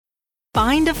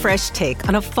Find a fresh take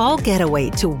on a fall getaway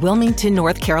to Wilmington,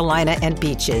 North Carolina and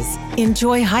beaches.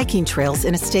 Enjoy hiking trails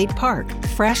in a state park,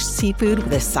 fresh seafood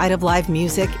with a side of live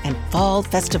music, and fall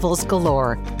festivals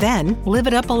galore. Then live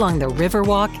it up along the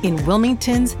Riverwalk in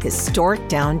Wilmington's historic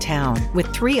downtown.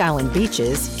 With 3 island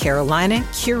beaches, Carolina,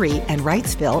 Curie, and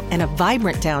Wrightsville, and a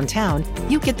vibrant downtown,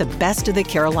 you get the best of the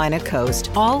Carolina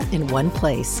coast all in one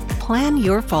place. Plan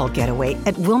your fall getaway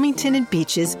at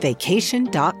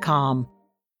WilmingtonandBeachesVacation.com.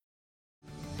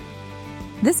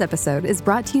 This episode is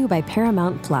brought to you by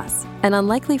Paramount Plus. An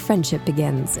unlikely friendship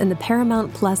begins in the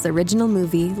Paramount Plus original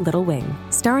movie Little Wing,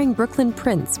 starring Brooklyn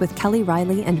Prince with Kelly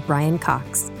Riley and Brian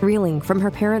Cox. Reeling from her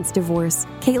parents' divorce,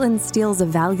 Caitlin steals a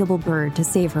valuable bird to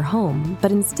save her home,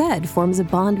 but instead forms a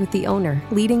bond with the owner,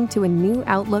 leading to a new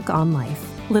outlook on life.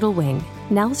 Little Wing,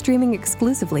 now streaming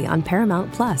exclusively on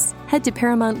Paramount Plus. Head to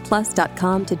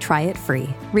ParamountPlus.com to try it free.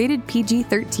 Rated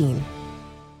PG-13.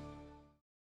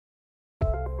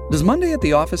 Does Monday at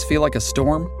the office feel like a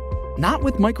storm? Not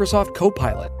with Microsoft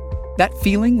Copilot. That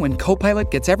feeling when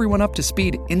Copilot gets everyone up to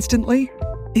speed instantly?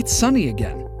 It's sunny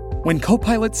again. When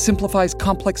Copilot simplifies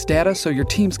complex data so your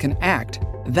teams can act,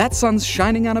 that sun's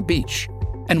shining on a beach.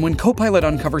 And when Copilot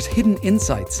uncovers hidden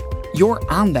insights, you're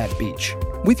on that beach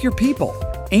with your people,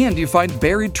 and you find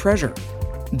buried treasure.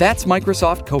 That's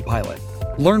Microsoft Copilot.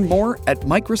 Learn more at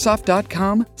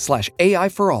Microsoft.com/AI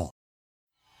for all.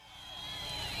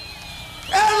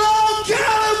 Hello,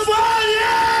 California!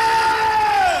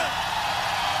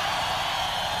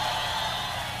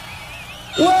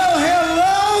 Well,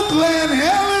 hello, Glen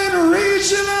Helen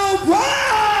Regional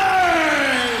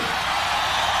Park!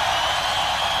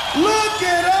 Look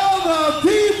at all the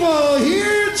people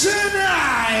here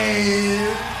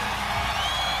tonight!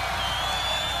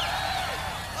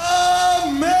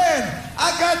 Oh, man,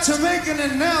 I got to make an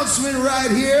announcement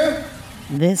right here.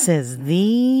 This is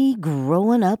the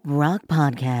Growing Up Rock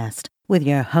Podcast with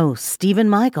your hosts, Stephen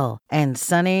Michael and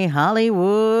Sonny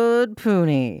Hollywood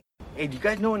Pooney. Hey, do you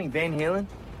guys know any Van Halen?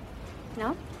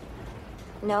 No.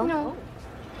 No. No.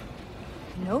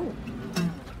 No.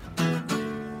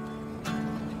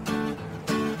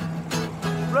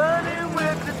 Running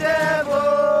with the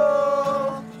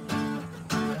devil.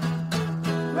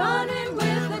 Running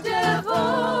with the devil.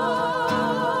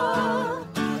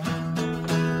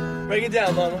 Break it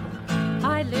down, Mama.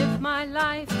 I live my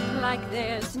life like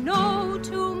there's no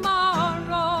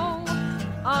tomorrow.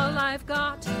 All I've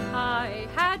got, I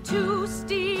had to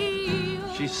steal.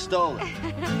 She stole it.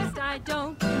 I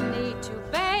don't need to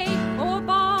beg or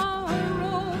borrow.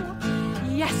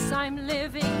 Yes, I'm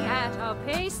living at a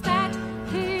pace that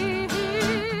kills.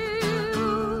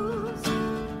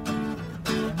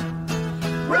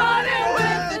 Running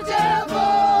with the devil.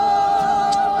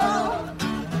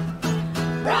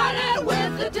 Running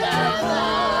with the devil.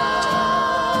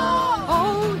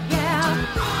 Oh, yeah.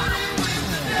 Running with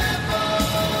the devil.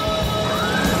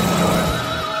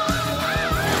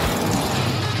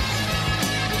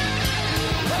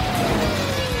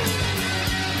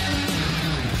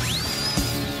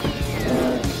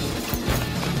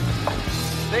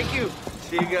 Thank you.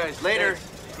 See you guys later.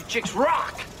 You chicks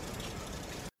rock.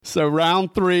 So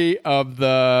round 3 of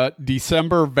the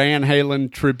December Van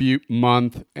Halen tribute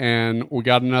month, and we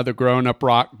got another Growing Up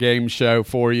Rock game show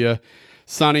for you.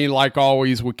 Sonny, like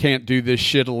always, we can't do this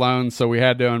shit alone, so we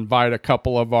had to invite a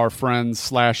couple of our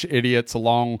friends / idiots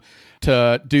along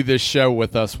to do this show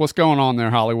with us. What's going on there,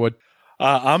 Hollywood?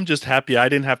 I'm just happy I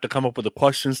didn't have to come up with the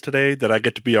questions today, that I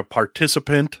get to be a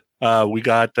participant. We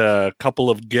got a couple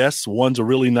of guests. One's a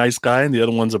really nice guy, and the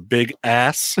other one's a big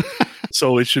ass.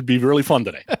 So it should be really fun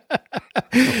today.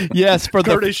 Yes, for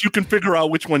Curtis, you can figure out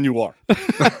which one you are.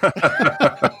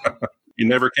 You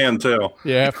never can tell.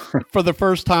 Yeah, for the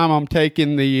first time, I'm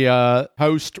taking the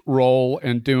host role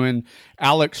and doing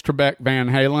Alex Trebek Van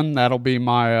Halen. That'll be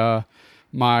my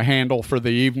my handle for the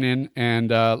evening.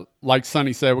 And like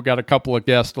Sonny said, we got a couple of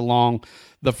guests along.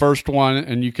 The first one,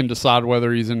 and you can decide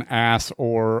whether he's an ass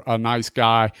or a nice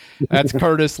guy. That's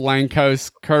Curtis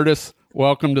Lankos. Curtis,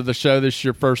 welcome to the show. This is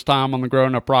your first time on the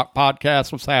Growing Up Rock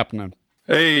podcast. What's happening?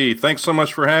 Hey, thanks so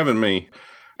much for having me.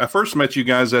 I first met you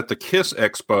guys at the KISS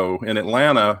Expo in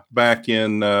Atlanta back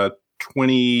in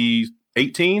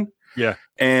 2018. Yeah.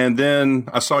 And then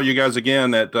I saw you guys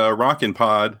again at Rockin'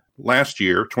 Pod last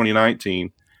year,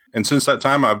 2019. And since that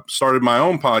time, I've started my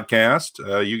own podcast.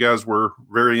 You guys were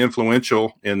very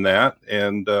influential in that.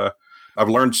 And I've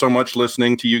learned so much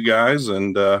listening to you guys.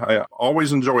 And I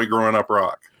always enjoy Growing Up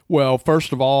Rock. Well,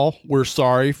 first of all, we're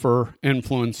sorry for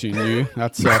influencing you.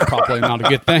 That's probably not a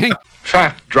good thing.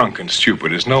 Fat, drunk, and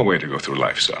stupid is no way to go through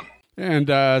life, son.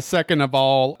 And second of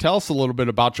all, tell us a little bit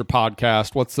about your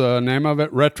podcast. What's the name of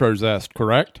it? Retro Zest,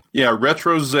 correct? Yeah,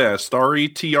 Retro Zest,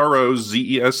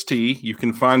 RETROZEST. You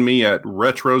can find me at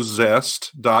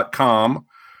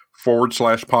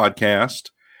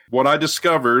retrozest.com/podcast. What I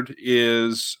discovered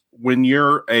is when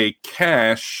you're a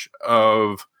cache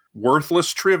of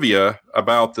worthless trivia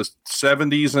about the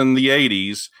 70s and the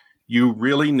 80s, you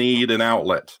really need an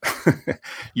outlet.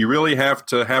 You really have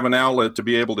to have an outlet to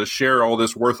be able to share all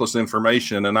this worthless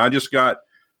information. And I just got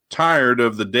tired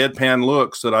of the deadpan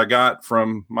looks that I got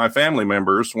from my family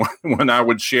members when I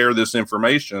would share this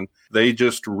information. They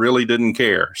just really didn't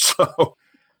care.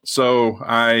 So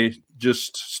I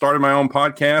just started my own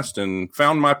podcast and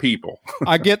found my people.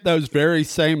 I get those very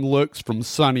same looks from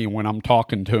Sonny when I'm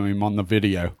talking to him on the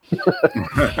video.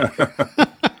 It's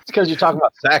because you're talking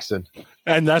about Saxon.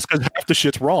 And that's because half the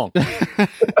shit's wrong.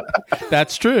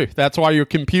 That's true. That's why your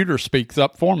computer speaks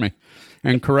up for me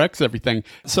and corrects everything.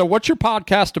 So what's your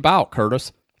podcast about,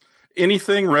 Curtis?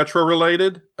 Anything retro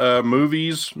related,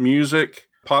 movies, music,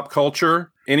 pop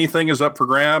culture, anything is up for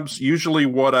grabs. Usually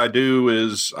what I do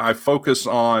is I focus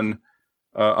on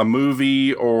a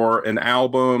movie or an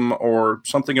album or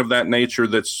something of that nature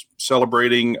that's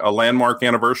celebrating a landmark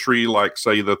anniversary, like,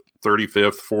 say, the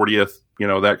 35th, 40th,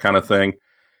 that kind of thing.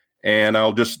 And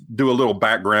I'll just do a little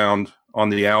background on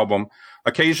the album.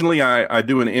 Occasionally, I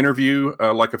do an interview.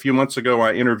 Like a few months ago,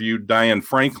 I interviewed Diane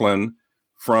Franklin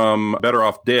from Better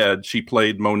Off Dead. She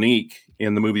played Monique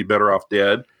in the movie Better Off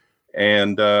Dead.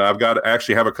 And I've got to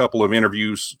actually have a couple of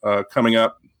interviews coming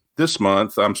up this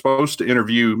month. I'm supposed to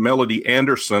interview Melody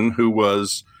Anderson, who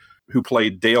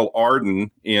played Dale Arden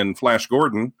in Flash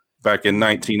Gordon back in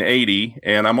 1980.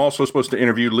 And I'm also supposed to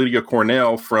interview Lydia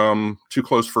Cornell from Too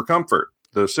Close for Comfort,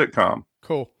 the sitcom.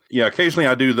 Cool. Yeah, occasionally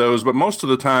I do those, but most of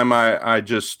the time I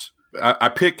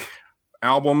pick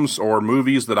albums or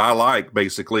movies that I like,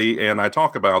 basically, and I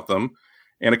talk about them.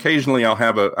 And occasionally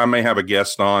I may have a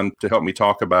guest on to help me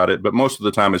talk about it, but most of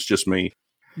the time it's just me.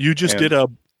 You just did a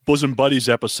Bosom Buddies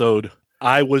episode.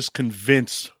 I was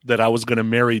convinced that I was going to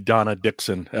marry Donna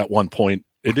Dixon at one point.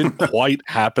 It didn't quite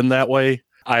happen that way.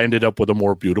 I ended up with a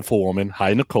more beautiful woman.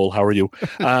 Hi, Nicole. How are you?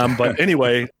 But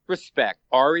anyway. Respect.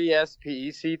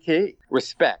 RESPECT.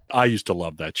 Respect. I used to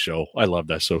love that show. I love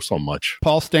that show so much.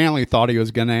 Paul Stanley thought he was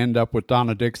going to end up with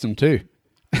Donna Dixon, too.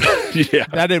 Yeah.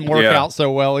 That didn't work out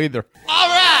so well either. All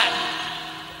right.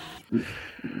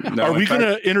 Are we going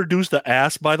to introduce the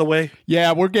ass, by the way?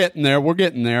 Yeah, we're getting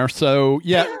there. So,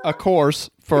 yeah, of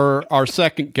course, for our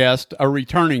second guest, a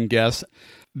returning guest,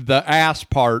 the ass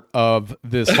part of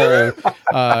this whole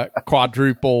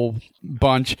quadruple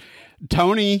bunch,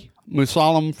 Tony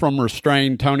Musalam from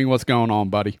Restrained. Tony, what's going on,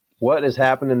 buddy? What is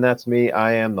happening? That's me.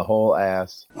 I am the whole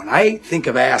ass. When I think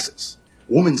of asses,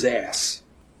 woman's ass,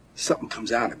 something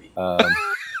comes out of me.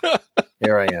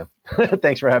 Here I am.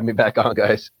 Thanks for having me back on,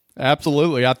 guys.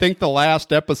 Absolutely. I think the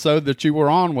last episode that you were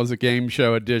on was a game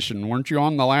show edition. Weren't you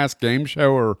on the last game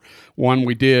show or one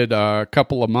we did a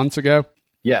couple of months ago?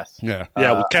 Yes. Yeah.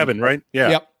 Yeah, with Kevin, right? Yeah.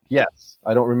 Yep. Yes.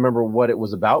 I don't remember what it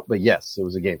was about, but yes, it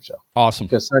was a game show. Awesome.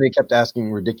 Because Sonny kept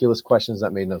asking ridiculous questions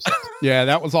that made no sense. Yeah,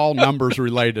 that was all numbers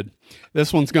related.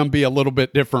 This one's going to be a little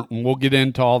bit different, and we'll get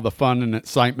into all the fun and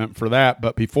excitement for that.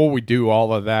 But before we do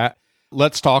all of that,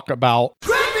 let's talk about...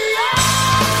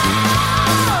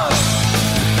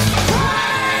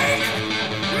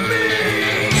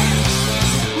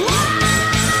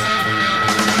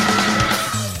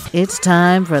 It's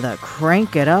time for the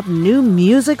Crank It Up New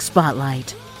Music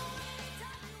Spotlight.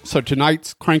 So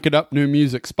tonight's Crank It Up New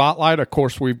Music Spotlight, of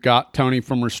course, we've got Tony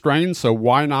from Restrained, so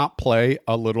why not play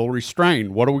a little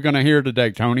Restrained? What are we going to hear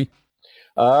today, Tony?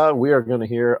 We are going to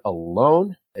hear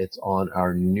Alone. It's on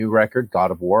our new record,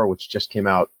 God of War, which just came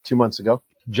out 2 months ago.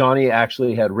 Johnny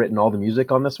actually had written all the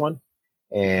music on this one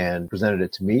and presented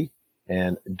it to me.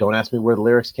 And don't ask me where the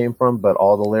lyrics came from, but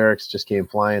all the lyrics just came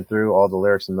flying through. All the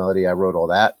lyrics and melody, I wrote all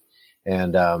that.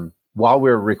 And while we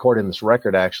were recording this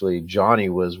record, actually, Johnny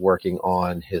was working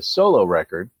on his solo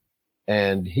record,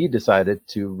 and he decided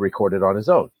to record it on his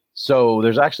own. So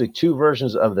there's actually two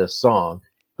versions of this song.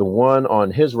 The one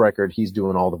on his record, he's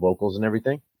doing all the vocals and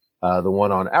everything. The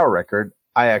one on our record,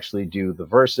 I actually do the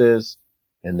verses,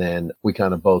 and then we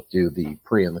kind of both do the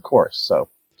pre and the chorus. So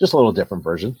just a little different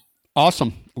version.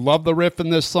 Awesome. Love the riff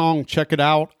in this song. Check it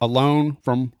out. Alone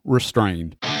from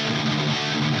Restrained.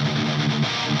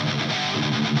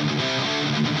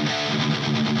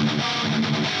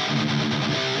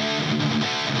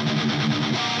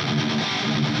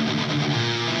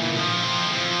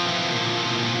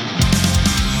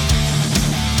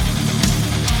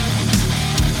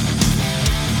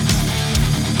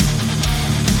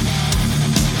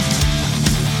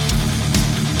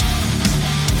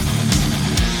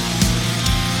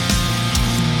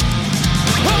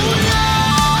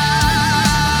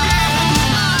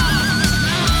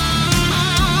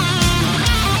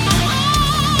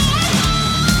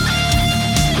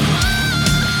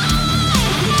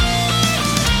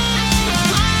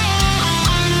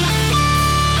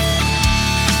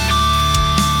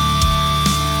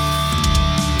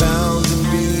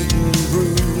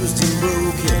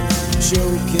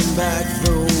 pack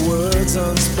the words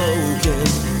unspoken,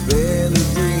 barely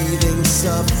breathing,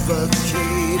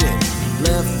 suffocating,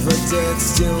 left for dead,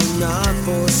 still not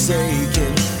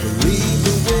forsaken. Believe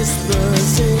the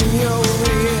whispers in your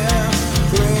ear,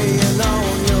 preying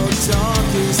on your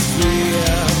darkest fear.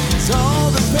 It's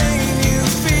all the pain you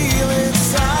feel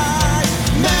inside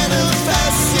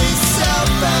manifests itself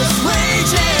as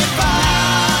raging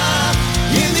fire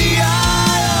in the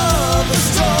eye of the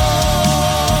storm.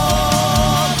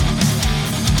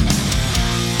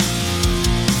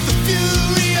 The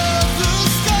fury of the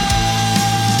storm.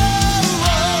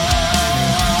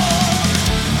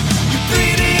 Your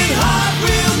beating heart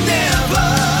will never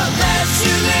let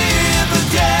you live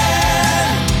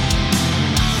again.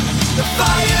 The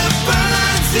fire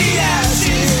burns, the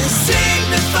ashes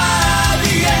signify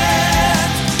the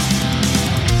end.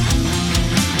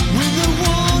 When the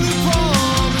one who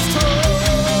promised hope.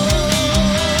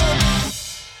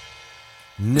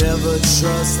 Never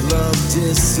trust love,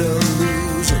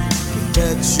 disillusion,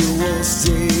 perpetual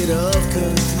state of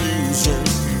confusion,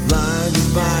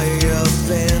 blinded by a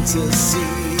fantasy.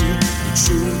 The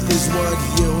truth is what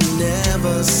you'll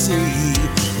never see.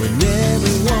 When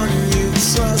everyone you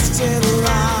trust in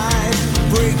life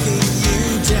breaking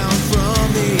you down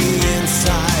from the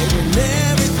inside. When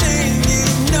everything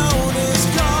you've known is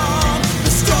gone,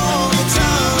 the storm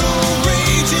eternal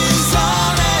rages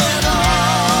on and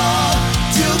on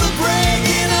till the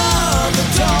breaking of the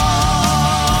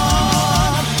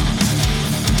dawn.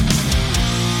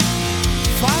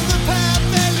 Find the path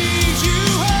that leads you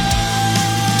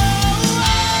home.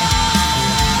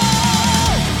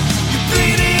 Your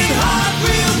beating heart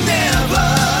will never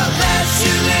let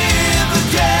you live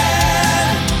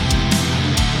again.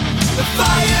 The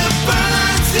fire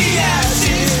burns, the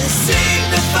ashes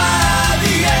signify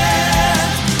the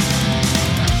end.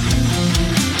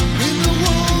 When the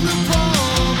one who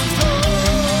promised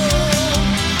hope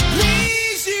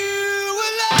leaves you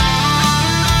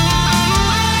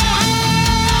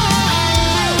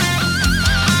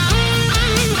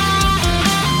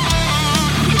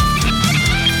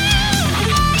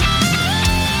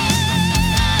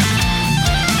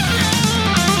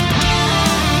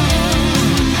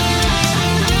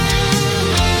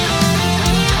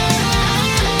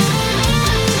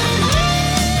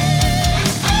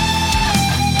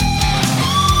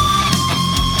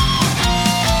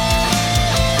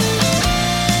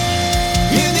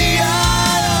in the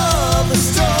eye of the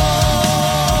storm.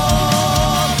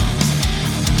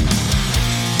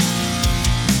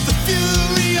 The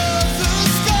fury of the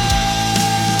storm.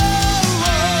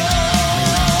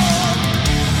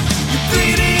 Your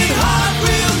beating heart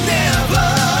will never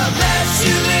let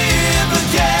you live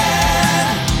again.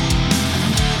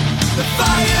 The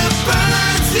fire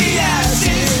burns, the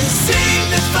ashes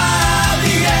signify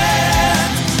the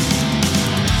end.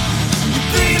 Your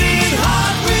beating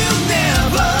heart will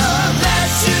never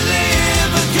let you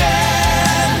live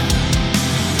again.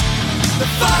 The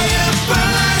fire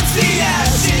burns, the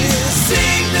ashes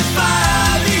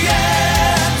signify the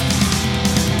end.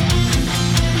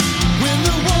 When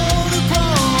the one who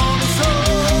promised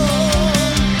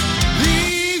hope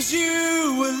leaves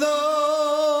you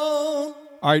alone.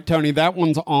 All right, Tony, that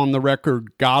one's on the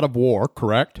record God of War,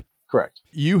 correct? Correct.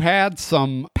 You had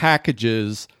some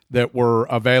packages that were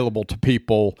available to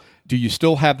people. Do you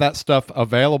still have that stuff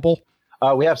available?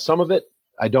 We have some of it.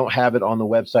 I don't have it on the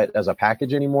website as a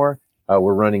package anymore.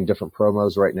 We're running different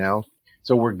promos right now.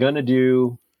 So we're going to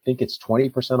do, I think it's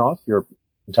 20% off your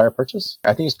entire purchase.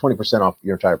 I think it's 20% off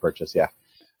your entire purchase. Yeah.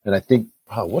 And I think,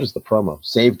 what is the promo?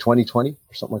 Save 2020 or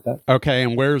something like that. Okay.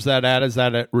 And where's that at? Is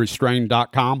that at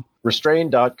restrain.com?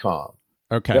 Restrain.com.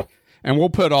 Okay. Yep. And we'll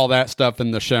put all that stuff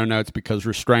in the show notes because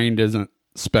restrained isn't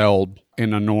spelled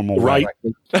in a normal way.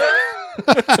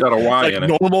 It's got a Y in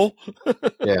it. Normal.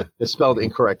 Yeah. It's spelled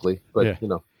incorrectly, but Yeah. you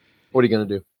know, what are you going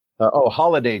to do?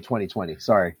 Holiday 2020.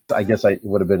 Sorry. I guess it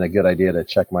would have been a good idea to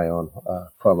check my own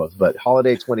promos, but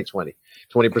Holiday 2020,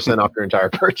 20% off your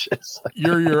entire purchase.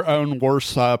 You're your own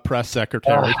worst press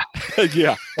secretary.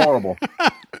 Yeah. Horrible.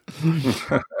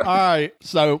 All right.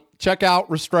 So check out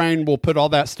Restrain. We'll put all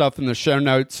that stuff in the show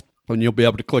notes and you'll be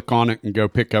able to click on it and go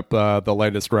pick up the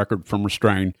latest record from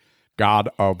Restrain, God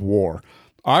of War.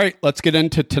 All right. Let's get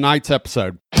into tonight's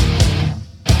episode.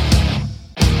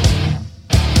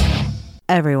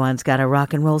 Everyone's got a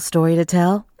rock and roll story to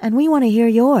tell, and we want to hear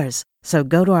yours. So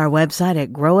go to our website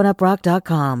at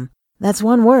growinguprock.com. That's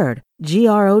one word,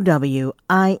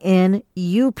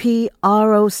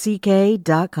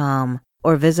 GROWINUPROCK.com.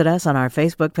 Or visit us on our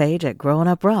Facebook page at Growing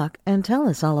Up Rock and tell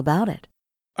us all about it.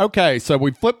 Okay, so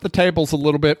we flipped the tables a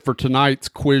little bit for tonight's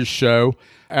quiz show.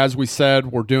 As we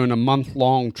said, we're doing a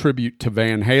month-long tribute to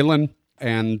Van Halen,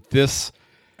 and this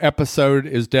episode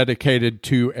is dedicated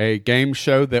to a game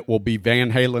show that will be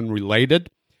Van Halen related.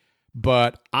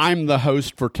 But I'm the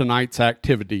host for tonight's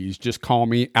activities. Just call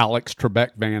me Alex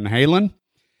Trebek Van Halen.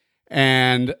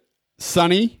 And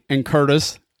Sonny and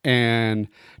Curtis and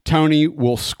Tony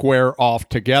will square off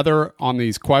together on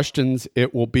these questions.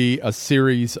 It will be a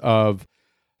series of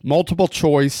multiple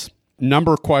choice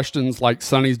number questions like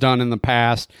Sonny's done in the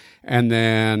past, and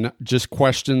then just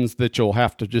questions that you'll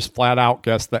have to just flat out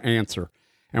guess the answer.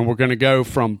 And we're going to go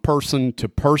from person to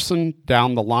person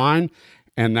down the line,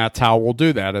 and that's how we'll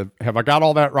do that. Have I got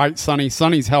all that right, Sonny?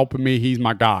 Sonny's helping me. He's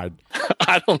my guide.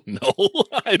 I don't know.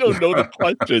 I don't know the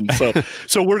question.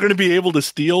 So we're going to be able to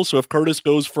steal. So if Curtis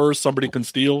goes first, somebody can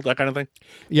steal, that kind of thing?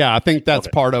 Yeah, I think that's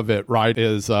part of it, right,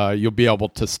 is you'll be able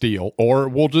to steal. Or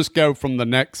we'll just go from the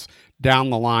next down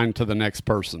the line to the next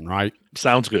person, right?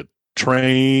 Sounds good.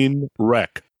 Train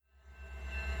wreck.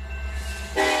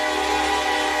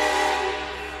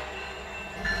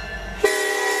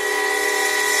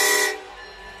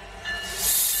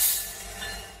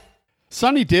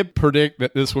 Sonny did predict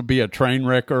that this would be a train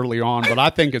wreck early on, but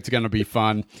I think it's going to be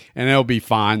fun, and it'll be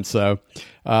fine. So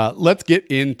let's get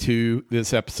into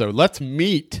this episode. Let's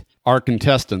meet our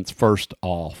contestants first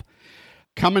off.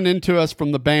 Coming into us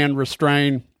from the band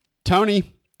Restrain,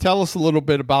 Tony, tell us a little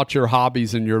bit about your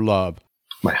hobbies and your love.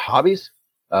 My hobbies?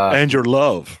 And your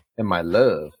love. And my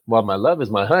love. Well, my love is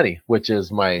my honey, which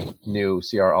is my new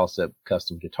CR Allsep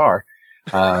custom guitar.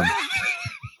 I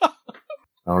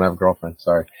don't have a girlfriend.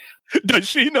 Sorry. Does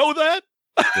she know that?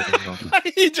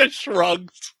 He just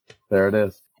shrugs. There it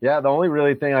is. Yeah, the only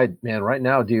really thing right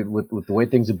now, dude, with the way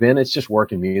things have been, it's just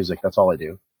working music. That's all I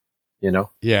do, you know?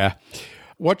 Yeah.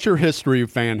 What's your history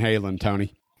of Van Halen,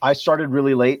 Tony? I started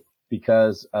really late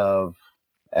because of,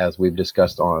 as we've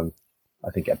discussed on, I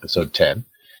think, episode 10,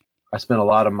 I spent a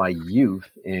lot of my youth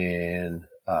in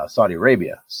Saudi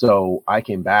Arabia. So I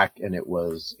came back and it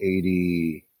was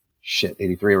 83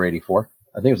 or 84.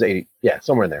 I think it was 80. Yeah,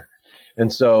 somewhere in there.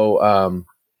 And so,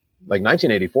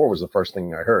 1984 was the first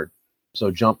thing I heard. So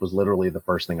Jump was literally the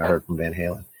first thing I heard from Van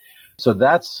Halen. So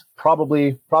that's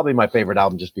probably my favorite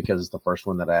album, just because it's the first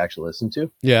one that I actually listened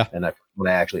to. Yeah. And when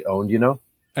I actually owned,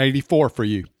 84 for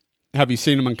you. Have you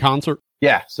seen him in concert?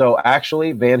 Yeah. So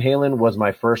actually, Van Halen was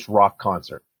my first rock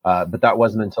concert. But that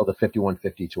wasn't until the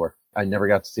 5150 tour. I never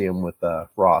got to see him with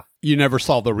Roth. You never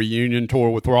saw the reunion tour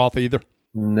with Roth either?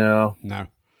 No.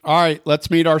 All right, let's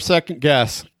meet our second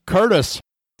guest. Curtis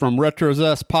from Retro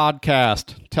Zest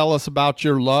Podcast. Tell us about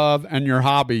your love and your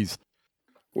hobbies.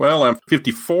 Well, I'm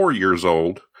 54 years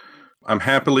old. I'm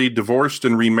happily divorced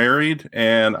and remarried,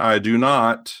 and I do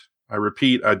not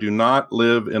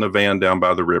live in a van down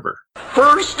by the river.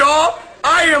 First off,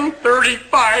 I am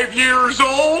 35 years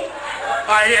old.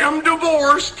 I am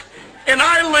divorced, and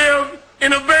I live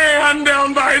in a van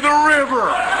down by the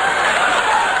river.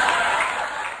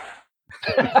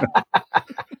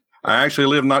 I actually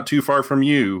live not too far from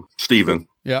you, Stephen.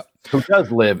 Yeah. Who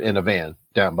does live in a van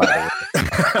down by the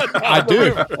river? I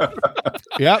do.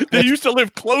 Yeah. They used to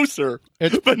live closer,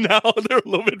 but now they're a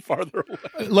little bit farther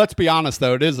away. Let's be honest,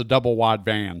 though. It is a double wide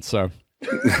van, so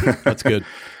that's good.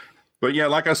 But yeah,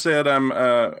 like I said, I'm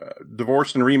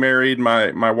divorced and remarried.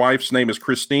 My wife's name is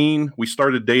Christine. We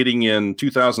started dating in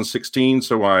 2016,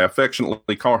 so I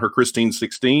affectionately call her Christine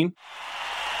 16.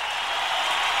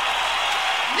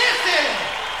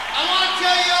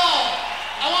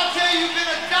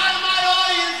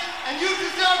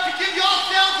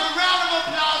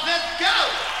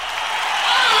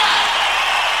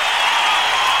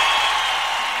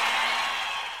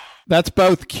 That's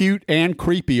both cute and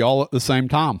creepy all at the same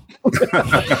time.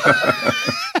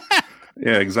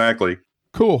 Yeah, exactly.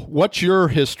 Cool. What's your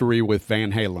history with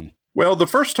Van Halen? Well, the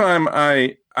first time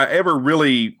I ever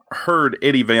really heard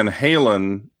Eddie Van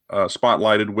Halen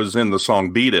spotlighted was in the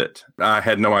song Beat It. I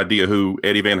had no idea who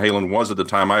Eddie Van Halen was at the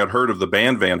time. I had heard of the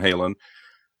band Van Halen,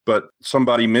 but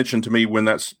somebody mentioned to me when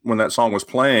that song was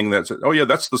playing that said, oh yeah,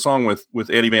 that's the song with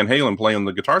Eddie Van Halen playing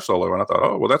the guitar solo. And I thought,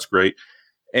 oh, well, that's great.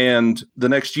 And the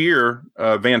next year,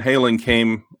 Van Halen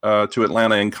came to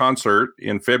Atlanta in concert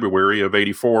in February of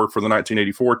 84 for the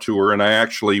 1984 tour. And I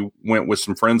actually went with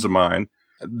some friends of mine.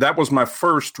 That was my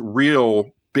first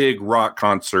real big rock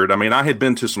concert. I mean, I had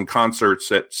been to some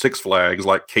concerts at Six Flags,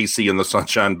 like Casey and the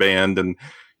Sunshine Band and,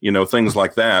 things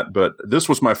like that. But this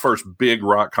was my first big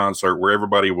rock concert where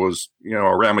everybody was,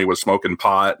 around me was smoking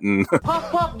pot and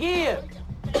Pump, give.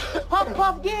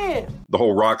 Pump, give. the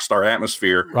whole rock star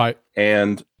atmosphere. Right.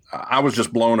 And I was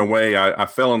just blown away. I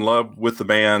fell in love with the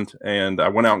band, and I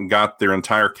went out and got their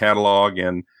entire catalog.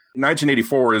 And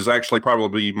 1984 is actually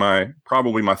probably my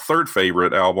third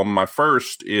favorite album. My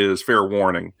first is Fair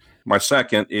Warning. My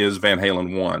second is Van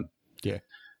Halen 1. Yeah.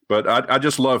 But I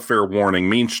just love Fair Warning.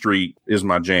 Mean Street is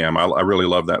my jam. I really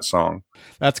love that song.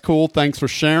 That's cool. Thanks for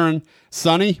sharing.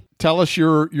 Sonny, tell us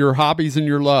your hobbies and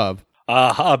your love.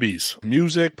 Hobbies: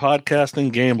 music,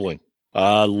 podcasting, gambling.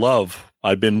 Love.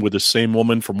 I've been with the same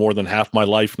woman for more than half my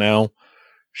life now.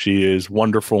 She is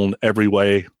wonderful in every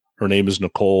way. Her name is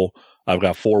Nicole. I've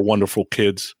got 4 wonderful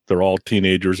kids. They're all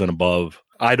teenagers and above.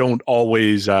 I don't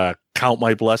always count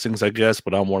my blessings, I guess,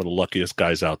 but I'm one of the luckiest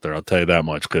guys out there. I'll tell you that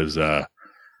much, because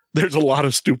there's a lot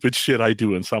of stupid shit I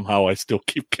do, and somehow I still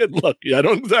keep getting lucky. I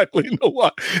don't exactly know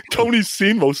why. Tony's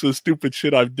seen most of the stupid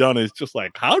shit I've done. It's just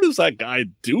like, how does that guy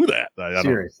do that?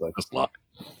 Seriously. Just luck.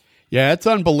 Yeah, it's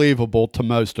unbelievable to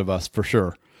most of us, for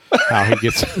sure, how he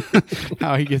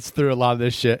gets through a lot of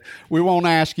this shit. We won't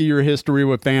ask you your history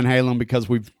with Van Halen because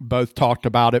we've both talked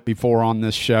about it before on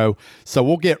this show. So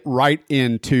we'll get right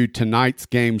into tonight's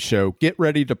game show. Get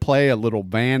ready to play a little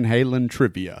Van Halen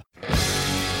trivia.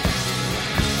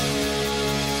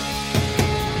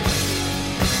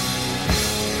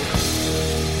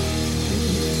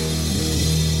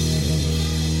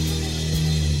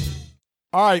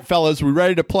 All right, fellas, we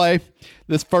ready to play?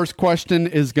 This first question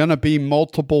is going to be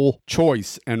multiple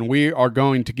choice, and we are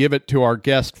going to give it to our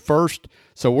guest first.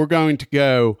 So we're going to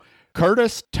go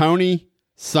Curtis, Tony,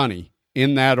 Sonny,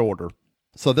 in that order.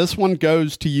 So this one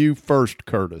goes to you first,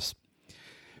 Curtis.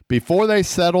 Before they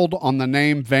settled on the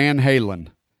name Van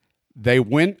Halen, they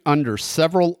went under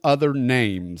several other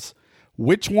names.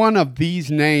 Which one of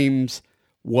these names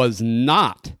was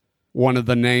not one of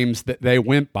the names that they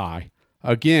went by?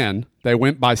 Again, they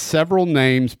went by several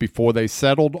names before they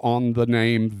settled on the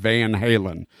name Van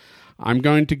Halen. I'm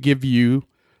going to give you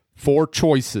 4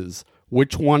 choices.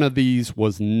 Which one of these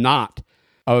was not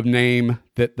a name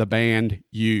that the band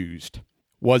used?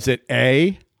 Was it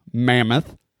A,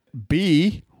 Mammoth,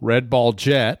 B, Red Ball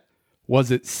Jet?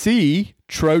 Was it C,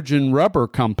 Trojan Rubber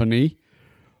Company?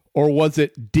 Or was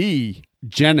it D,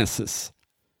 Genesis?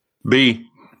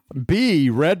 B,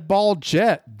 Red Ball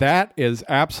Jet. That is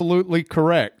absolutely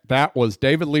correct. That was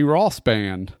David Lee Roth's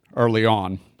band early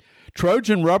on.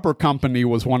 Trojan Rubber Company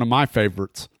was one of my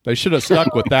favorites. They should have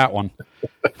stuck with that one.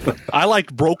 I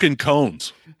like Broken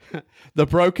Cones. The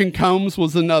Broken Combs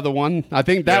was another one. I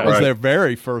think that was their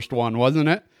very first one, wasn't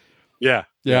it? Yeah.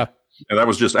 Yeah. And that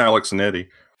was just Alex and Eddie.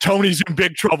 Tony's in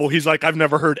big trouble. He's like, I've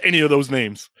never heard any of those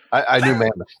names. I knew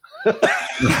Mammoth.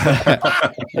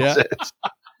 Yeah.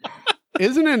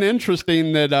 Isn't it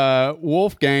interesting that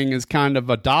Wolfgang has kind of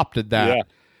adopted that? Yeah.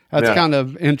 That's kind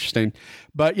of interesting.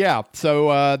 But yeah,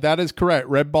 so that is correct.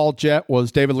 Red Ball Jet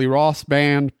was David Lee Roth's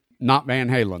band, not Van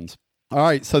Halen's. All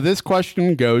right, so this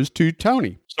question goes to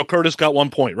Tony. So Curtis got 1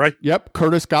 point, right? Yep,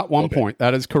 Curtis got 1 point.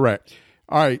 That is correct.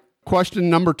 All right, question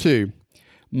number 2.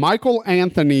 Michael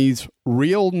Anthony's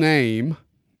real name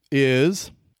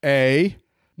is A,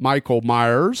 Michael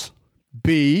Myers,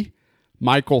 B,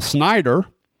 Michael Snyder,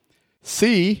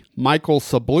 C, Michael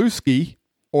Sabluski,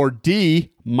 or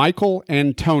D, Michael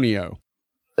Antonio?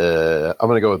 I'm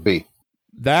going to go with B.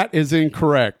 That is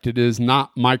incorrect. It is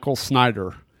not Michael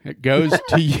Snyder. It goes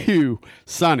to you,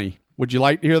 Sonny. Would you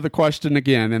like to hear the question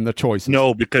again and the choices?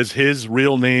 No, because his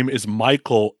real name is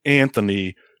Michael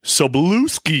Anthony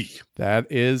Sabluski. That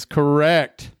is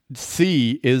correct.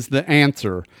 C is the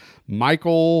answer.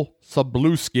 Michael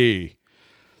Sabluski.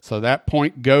 So that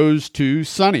point goes to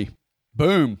Sonny.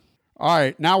 Boom. All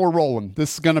right, now we're rolling.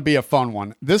 This is going to be a fun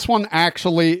one. This one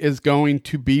actually is going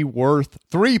to be worth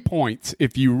 3 points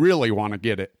if you really want to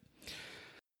get it.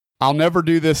 I'll never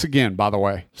do this again, by the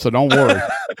way, so don't worry.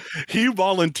 He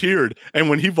volunteered, and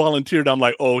when he volunteered, I'm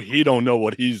like, oh, he don't know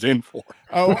what he's in for.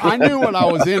 Oh, I knew what I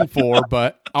was in for,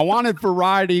 but I wanted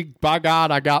variety. By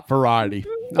God, I got variety.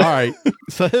 All right,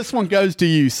 so this one goes to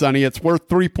you, Sonny. It's worth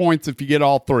 3 points if you get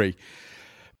all 3.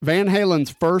 Van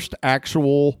Halen's first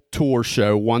actual tour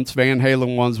show, once Van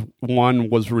Halen 1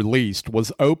 was released,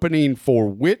 was opening for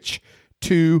which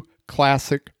 2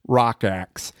 classic rock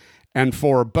acts? And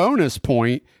for a bonus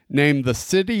point, name the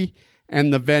city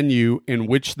and the venue in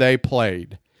which they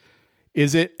played.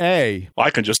 Is it A? I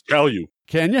can just tell you.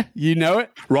 Can you? You know it?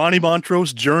 Ronnie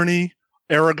Montrose, Journey,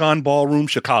 Aragon Ballroom,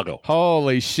 Chicago.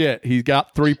 Holy shit. He's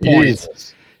got 3 points.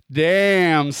 Jesus.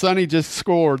 Damn, Sonny just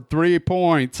scored 3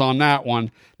 points on that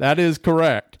one. That is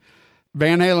correct.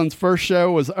 Van Halen's first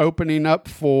show was opening up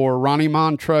for Ronnie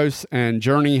Montrose and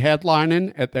Journey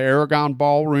headlining at the Aragon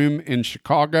Ballroom in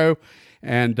Chicago.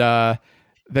 And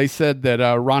they said that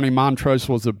Ronnie Montrose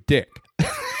was a dick.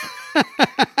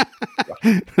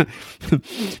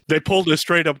 They pulled a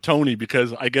straight up Tony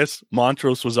because I guess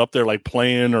Montrose was up there like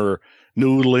playing or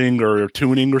noodling or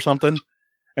tuning or something.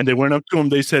 And they went up to him.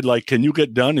 They said, like, can you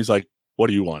get done? He's like, what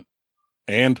do you want?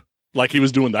 And like he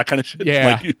was doing that kind of shit.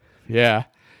 Yeah. Like, Yeah.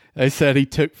 They said he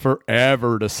took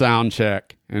forever to sound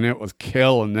check and it was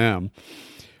killing them.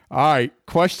 All right.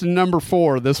 Question number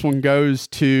 4. This one goes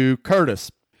to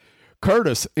Curtis.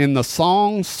 Curtis, in the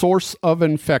song Source of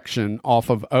Infection off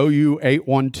of OU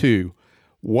 812,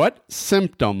 what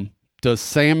symptom does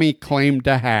Sammy claim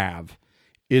to have?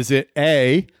 Is it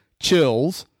A,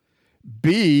 chills,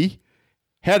 B,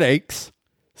 headaches,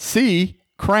 C,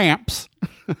 cramps,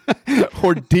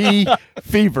 or D,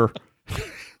 fever?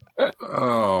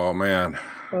 Oh, man.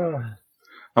 I'm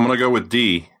going to go with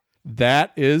D.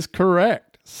 That is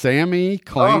correct. Sammy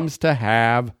claims to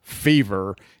have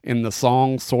fever in the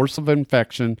song Source of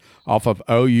Infection off of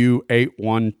OU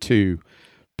 812.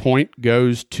 Point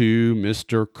goes to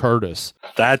Mr. Curtis.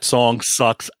 That song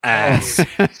sucks ass.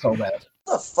 So bad.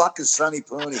 What the fuck is Sonny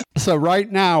Pooney? So right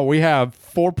now we have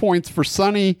 4 points for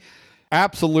Sonny,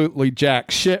 absolutely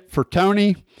jack shit for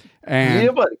Tony,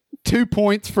 and 2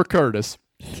 points for Curtis.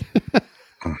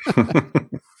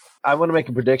 I want to make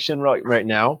a prediction right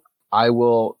now. I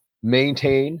will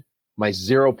maintain my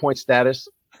 0 point status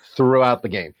throughout the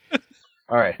game.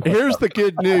 All right. Here's the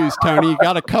good news, Tony. You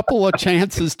got a couple of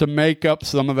chances to make up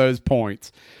some of those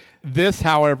points. This,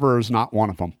 however, is not one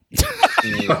of them.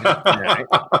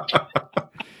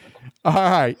 All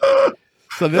right.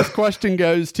 So this question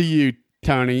goes to you,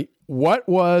 Tony. What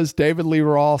was David Lee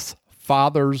Roth's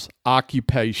father's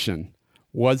occupation?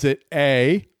 Was it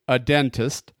A, a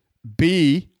dentist,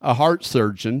 B, a heart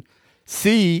surgeon,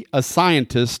 C, a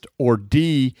scientist, or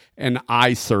D, an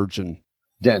eye surgeon?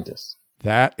 Dentist.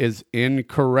 That is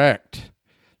incorrect.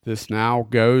 This now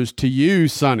goes to you,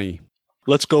 Sonny.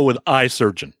 Let's go with eye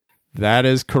surgeon. That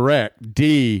is correct.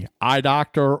 D, eye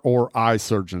doctor or eye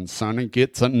surgeon. Sonny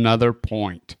gets another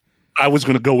point. I was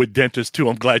going to go with dentist too.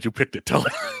 I'm glad you picked it, Tony.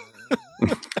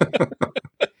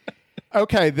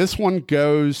 Okay, this one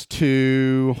goes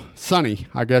to Sonny.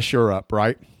 I guess you're up,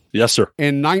 right? Yes, sir.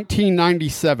 In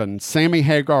 1997, Sammy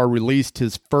Hagar released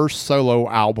his first solo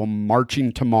album,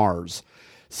 Marching to Mars.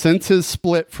 Since his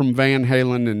split from Van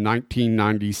Halen in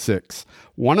 1996,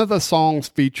 one of the songs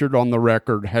featured on the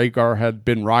record Hagar had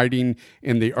been writing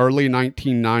in the early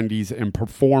 1990s and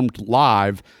performed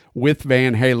live with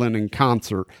Van Halen in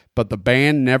concert, but the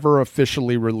band never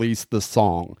officially released the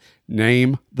song.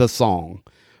 Name the song.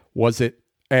 Was it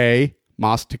A,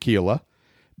 Mas Tequila,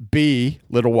 B,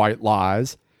 Little White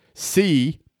Lies,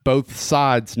 C, Both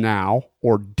Sides Now,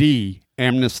 or D,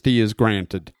 Amnesty is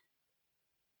Granted?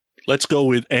 Let's go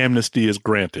with Amnesty is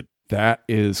Granted. That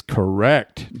is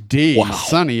correct. D. Wow.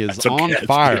 Sonny is on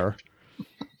fire.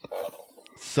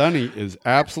 Sonny is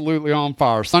absolutely on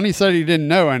fire. Sonny said he didn't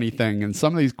know anything, and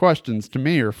some of these questions to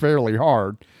me are fairly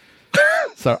hard.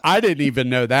 So I didn't even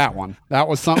know that one. That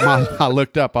was something I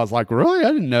looked up. I was like, really?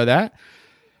 I didn't know that.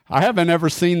 I haven't ever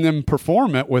seen them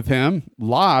perform it with him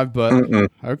live, but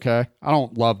okay. I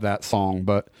don't love that song,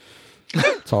 but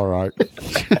it's all right.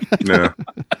 Yeah.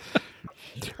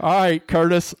 All right,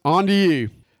 Curtis, on to you.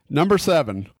 Number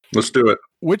 7. Let's do it.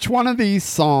 Which one of these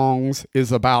songs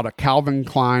is about a Calvin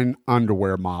Klein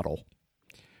underwear model?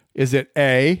 Is it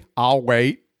A, I'll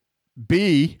Wait,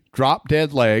 B, Drop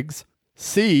Dead Legs,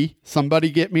 C, Somebody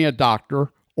Get Me a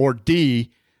Doctor, or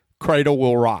D, Cradle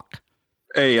Will Rock?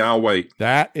 A, I'll Wait.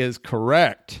 That is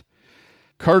correct.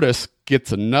 Curtis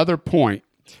gets another point.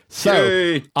 So,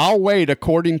 Yay. I'll Wait,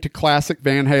 according to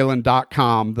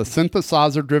ClassicVanHalen.com, the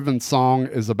synthesizer-driven song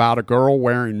is about a girl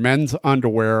wearing men's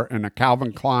underwear in a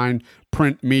Calvin Klein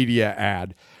print media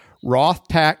ad. Roth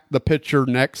tacked the picture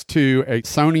next to a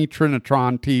Sony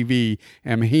Trinitron TV,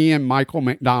 and he and Michael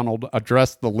McDonald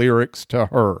addressed the lyrics to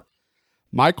her.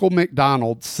 Michael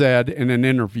McDonald said in an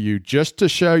interview, just to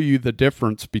show you the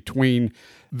difference between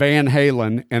Van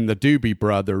Halen and the Doobie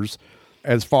Brothers,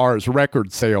 as far as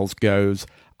record sales goes,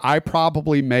 I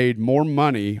probably made more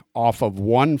money off of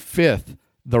 1/5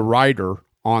 the writer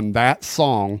on that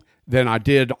song than I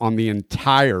did on the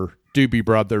entire Doobie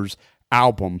Brothers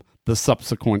album the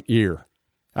subsequent year.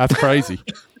 That's crazy.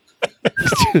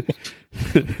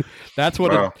 That's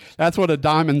what a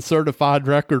diamond certified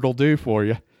record will do for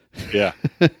you. Yeah.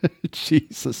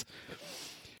 Jesus.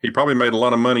 He probably made a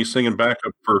lot of money singing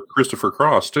backup for Christopher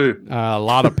Cross, too. A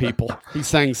lot of people. He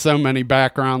sang so many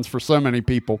backgrounds for so many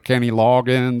people. Kenny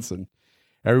Loggins and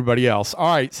everybody else.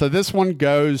 All right, so this one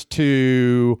goes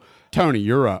to Tony.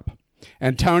 You're up.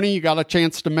 And Tony, you got a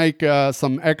chance to make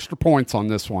some extra points on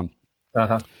this one.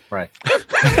 Right.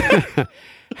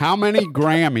 How many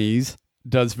Grammys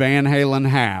does Van Halen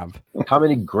have? How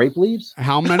many grape leaves?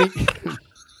 How many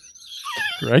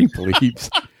grape leaves?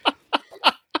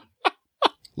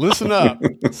 Listen up,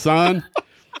 son.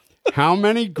 How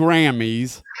many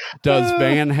Grammys does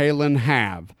Van Halen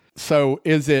have? So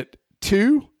is it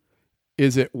 2?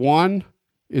 Is it 1?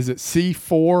 Is it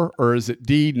C4 or is it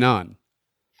D none?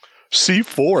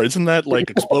 C4, isn't that like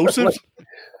explosive?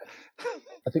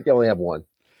 I think they only have 1.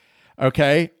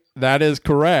 Okay, that is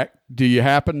correct. Do you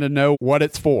happen to know what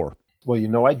it's for?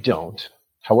 Well, I don't.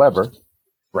 However,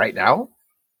 right now?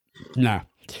 No.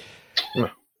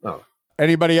 Oh.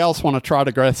 Anybody else want to try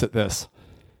to guess at this?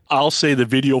 I'll say the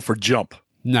video for Jump.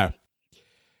 No.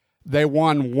 They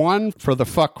won 1 for the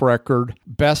fuck record,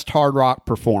 Best Hard Rock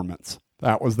Performance.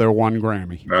 That was their 1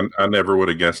 Grammy. I never would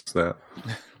have guessed that.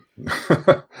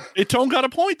 Hey, Tone got a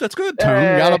point. That's good.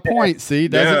 Tone got a point. See,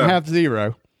 doesn't have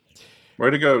 0. Way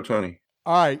to go, Tony.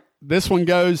 All right. This one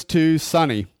goes to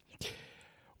Sonny.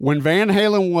 When Van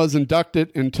Halen was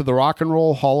inducted into the Rock and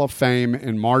Roll Hall of Fame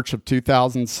in March of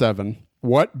 2007,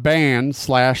 what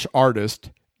band/artist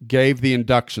gave the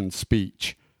induction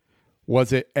speech?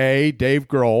 Was it A, Dave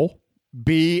Grohl,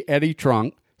 B, Eddie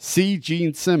Trunk, C,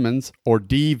 Gene Simmons, or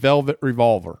D, Velvet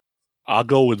Revolver? I'll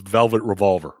go with Velvet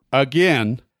Revolver.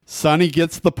 Again, Sonny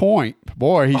gets the point.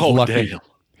 Boy, he's lucky. Damn.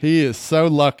 He is so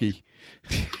lucky.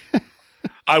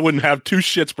 I wouldn't have 2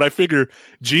 shits, but I figure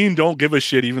Gene don't give a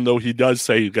shit, even though he does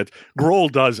say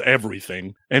Grohl does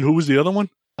everything. And who was the other one?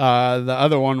 The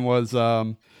other one was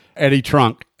Eddie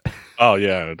Trunk. Oh,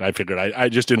 yeah. I figured. I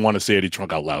just didn't want to say Eddie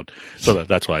Trunk out loud. So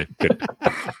that's why I picked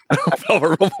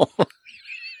Velvet Revolver.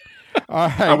 All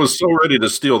right. I was so ready to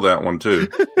steal that one, too.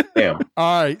 Damn.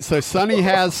 All right. So Sonny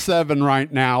has 7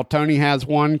 right now. Tony has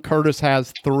 1. Curtis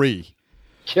has 3.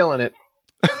 Killing it.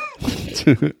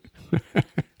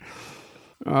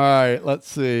 All right. Let's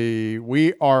see.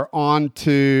 We are on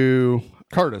to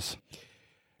Curtis.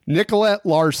 Nicolette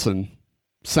Larson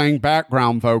sang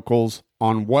background vocals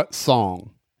on what song?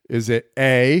 Is it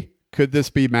A, Could This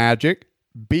Be Magic?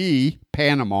 B,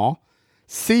 Panama?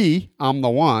 C, I'm the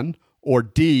One? Or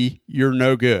D, You're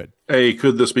No Good? A,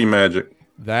 Could This Be Magic?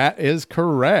 That is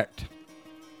correct.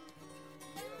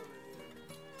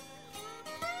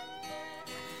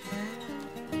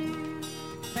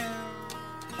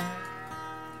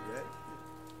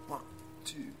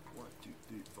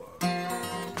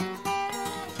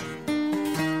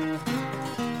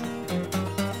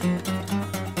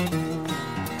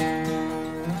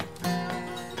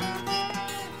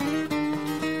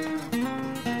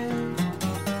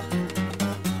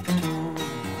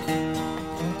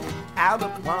 Out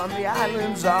upon the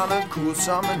islands on a cool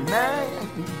summer night,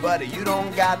 buddy, you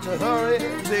don't got to hurry,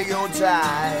 take your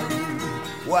time.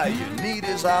 What you need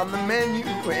is on the menu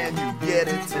and you get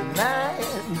it tonight,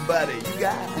 buddy, you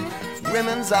got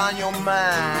women's on your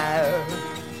mind.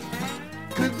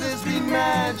 Could this be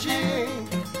magic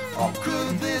or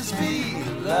could this be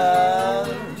love?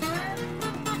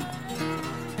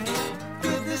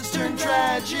 Could this turn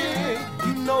tragic?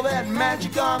 You know that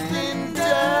magic often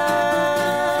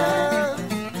does.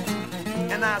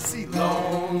 And I see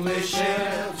lonely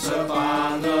ships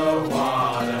upon the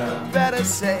water. Better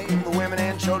save the women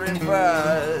and children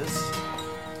first.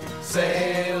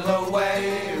 Sail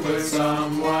away with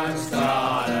someone's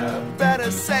daughter. Better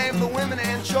save the women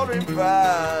and children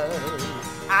first.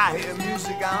 I hear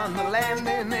music on the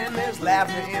landing and there's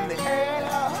laughter in the air.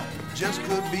 Just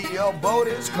could be your boat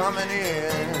is coming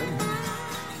in.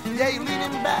 Yeah, you're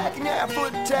leaning back and your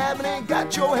foot tapping and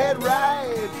got your head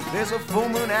right. There's a full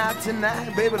moon out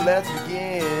tonight, baby, let's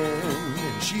begin.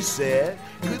 And she said,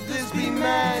 could this be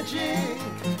magic?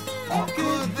 Or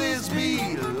could this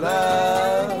be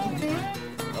love?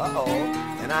 Uh-oh.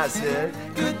 And I said,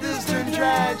 could this turn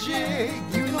tragic?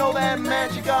 You know that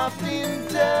magic often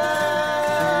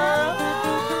does.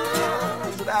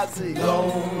 And I see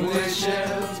lonely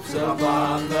ships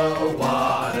upon the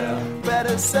water.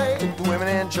 Better save the women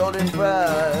and children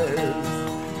first.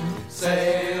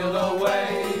 Sail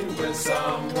away with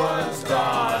someone's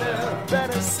daughter.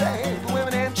 Better save the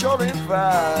women and children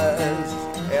first.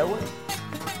 Edward,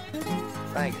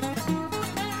 thank you.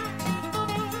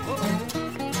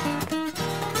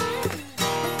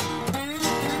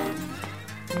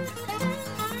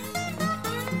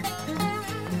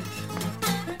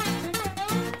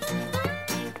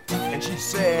 And she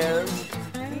says,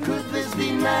 could this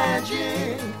be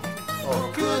magic?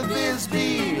 Or could this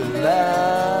be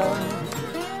love?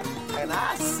 And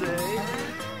I say,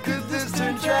 could this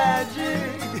turn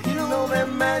tragic? You know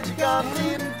that magic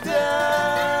often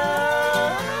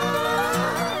does.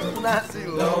 And I see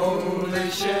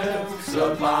lonely ships ships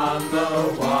upon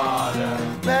the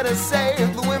water. Better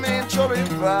save the women and children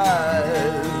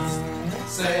first.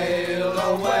 Sail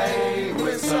away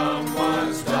with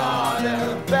someone's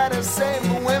daughter. Better save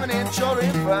the women and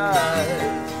children first.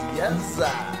 Yes,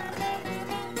 sir.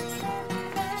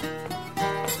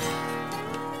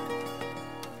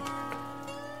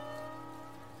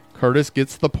 Curtis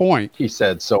gets the point. He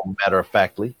said so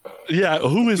matter-of-factly. Yeah,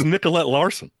 who is Nicolette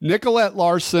Larson? Nicolette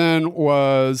Larson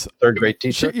was third grade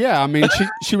teacher.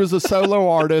 She was a solo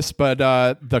artist, but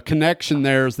the connection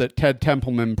there is that Ted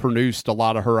Templeman produced a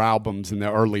lot of her albums in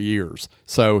the early years,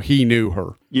 so he knew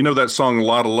her. You know that song, "A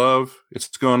Lot of Love"? It's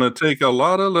gonna take a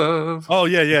lot of love. Oh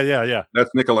yeah.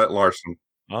 That's Nicolette Larson.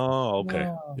 Oh,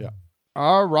 okay. Yeah.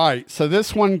 All right. So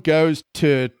this one goes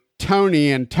to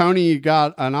Tony, and Tony, you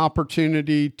got an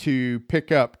opportunity to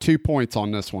pick up 2 points on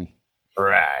this one.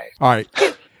 Right. All right.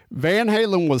 Van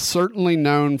Halen was certainly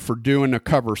known for doing a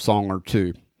cover song or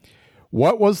two.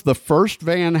 What was the first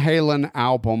Van Halen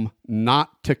album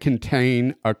not to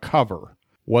contain a cover?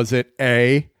 Was it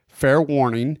A, Fair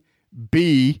Warning,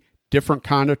 B, Different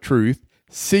Kind of Truth,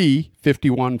 C,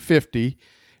 5150,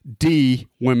 D,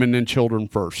 Women and Children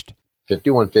First?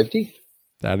 5150?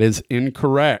 That is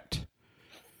incorrect.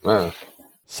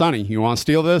 Sonny, you want to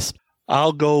steal this?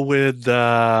 I'll go with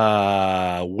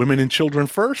Women and Children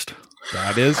First.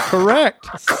 That is correct.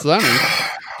 Sonny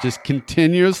just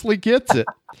continuously gets it.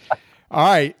 All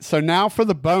right, so now for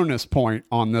the bonus point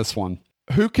on this one.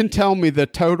 Who can tell me the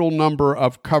total number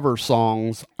of cover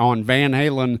songs on Van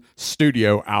Halen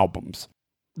studio albums?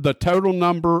 The total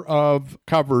number of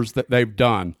covers that they've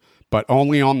done, but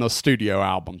only on the studio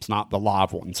albums, not the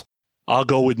live ones. I'll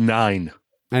go with 9.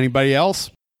 Anybody else?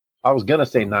 I was going to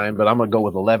say 9, but I'm going to go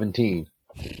with 11.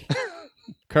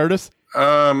 Curtis?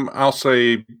 I'll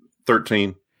say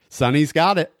 13. Sonny's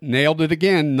got it. Nailed it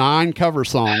again. 9 cover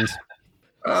songs.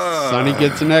 Sonny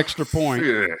gets an extra point.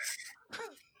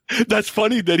 That's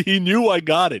funny that he knew I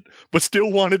got it, but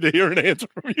still wanted to hear an answer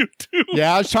from you too.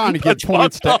 Yeah, I was trying to get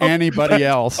points to anybody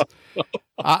else.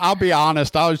 I'll be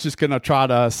honest. I was just going to try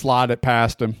to slide it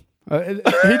past him.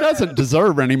 He doesn't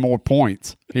deserve any more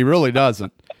points. He really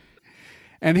doesn't.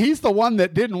 And he's the one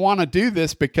that didn't want to do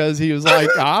this because he was like,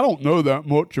 I don't know that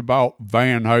much about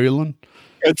Van Halen.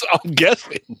 I'm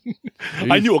guessing.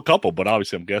 I knew a couple, but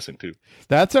obviously I'm guessing too.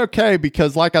 That's okay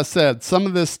because, like I said, some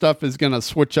of this stuff is going to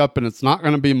switch up and it's not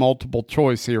going to be multiple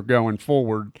choice here going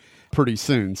forward pretty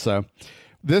soon. So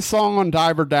this song on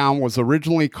Diver Down was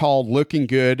originally called Looking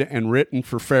Good and written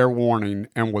for Fair Warning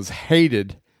and was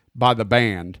hated by the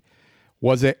band.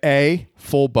 Was it A,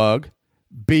 Full Bug,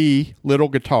 B, Little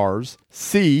Guitars,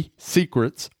 C,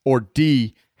 Secrets, or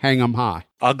D, Hang 'em High?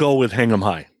 I'll go with Hang 'em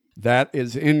High. That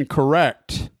is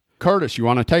incorrect. Curtis, you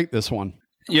want to take this one?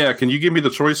 Yeah, can you give me the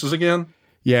choices again?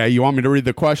 Yeah, you want me to read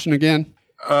the question again?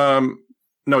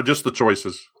 No, just the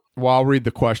choices. Well, I'll read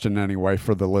the question anyway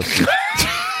for the listener.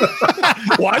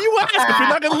 Why you ask if you're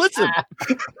not going to listen?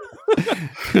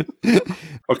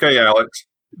 Okay, Alex.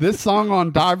 This song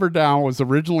on Diver Down was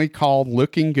originally called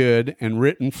Looking Good and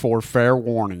written for Fair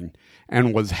Warning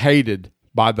and was hated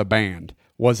by the band.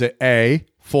 Was it A,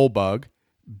 Full Bug,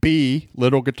 B,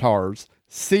 Little Guitars,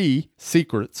 C,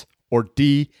 Secrets, or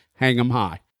D, Hang 'em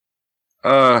High?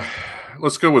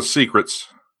 Let's go with Secrets.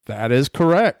 That is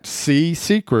correct. C,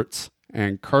 Secrets.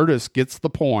 And Curtis gets the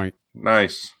point.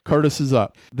 Nice. Curtis is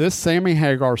up. This Sammy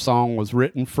Hagar song was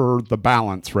written for the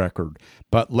Balance record,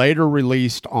 but later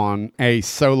released on a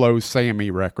solo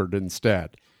Sammy record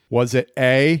instead. Was it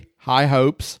A, High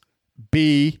Hopes,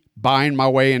 B, Buying My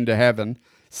Way into Heaven,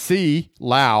 C,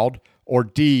 Loud, or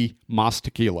D, Mas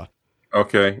Tequila?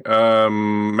 Okay.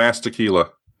 Mas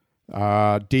Tequila.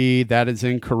 D, that is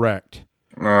incorrect.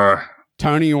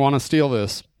 Tony, you want to steal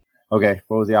this? Okay.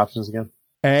 What was the options again?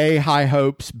 A, High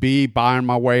Hopes, B, Buying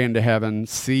My Way into Heaven,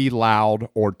 C, Loud,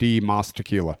 or D, Mas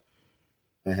Tequila?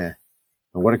 And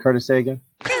what did Curtis say again?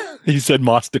 He said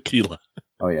Mas Tequila.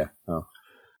 Oh, yeah. Oh.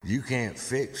 You can't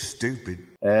fix stupid.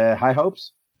 High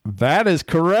Hopes? That is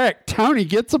correct. Tony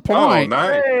gets a point. Oh,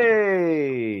 nice.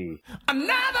 Hey!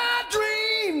 Another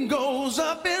dream goes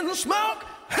up in smoke.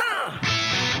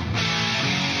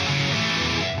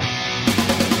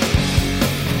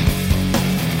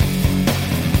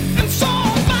 And so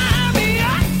buy me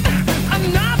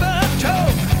another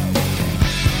toke.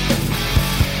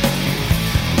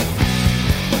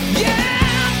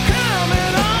 Yeah, I'm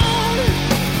coming on.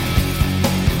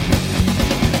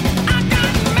 I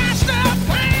got master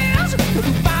plans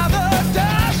by the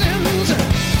dozens.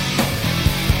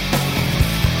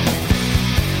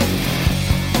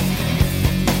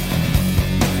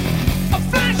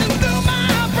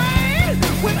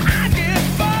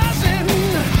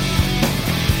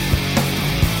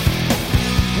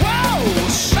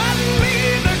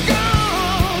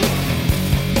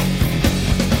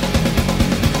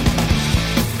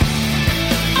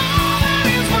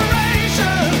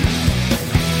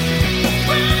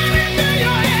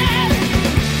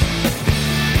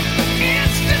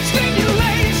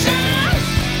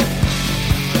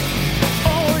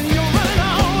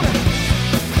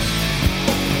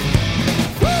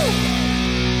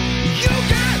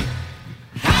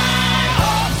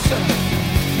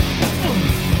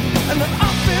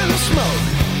 smoke.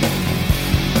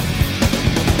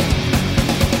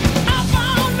 Up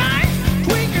all night,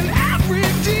 tweaking every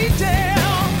detail.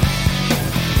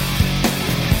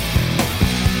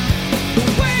 The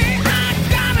way I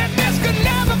got it, this could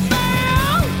never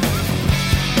fail.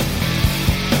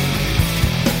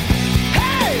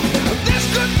 Hey, this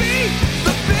could be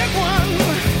the big one.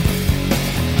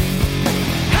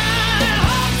 High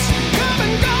hopes come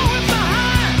and go with the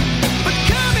high, but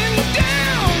coming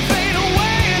down fade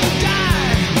away and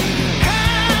die.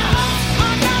 High hopes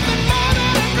are nothing more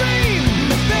than a dream.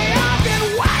 They all get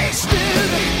wasted.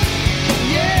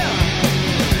 Yeah.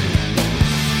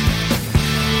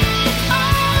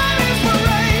 All that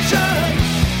inspiration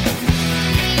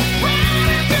right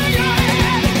into your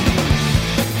head.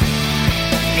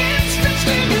 Instant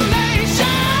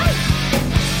stimulation.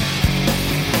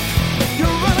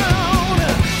 You're running on.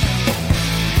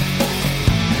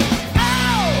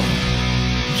 Oh,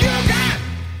 you got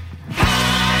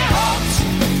high hopes.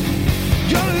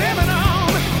 You're living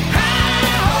on high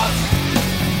hopes.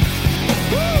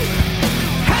 Woo,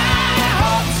 high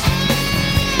hopes.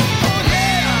 Oh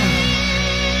yeah,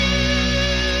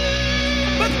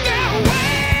 but they're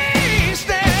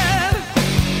wasted.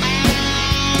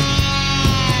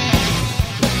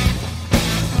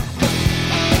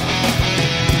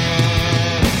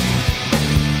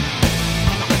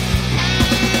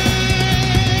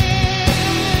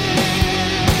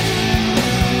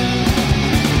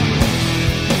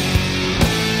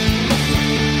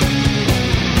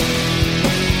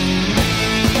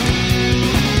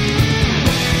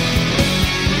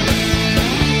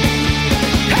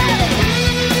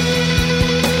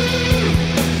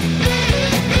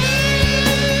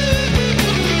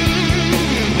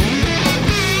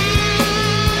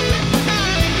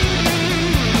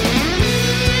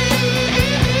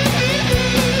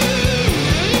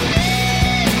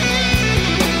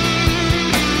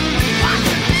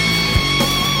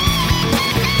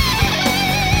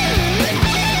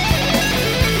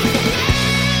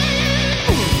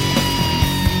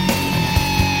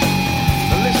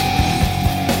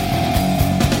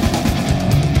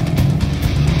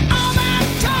 All that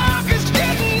talk is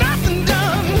getting nothing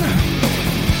done.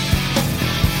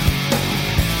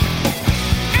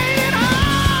 Ain't it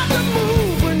hard to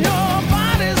move when your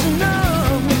body's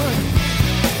numb?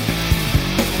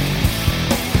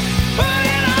 Put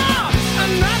it off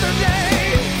another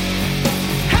day.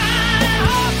 High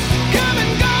hopes come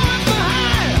and go with the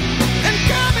high, and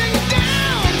coming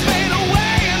down fade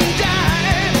away and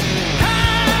die.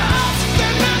 High hopes,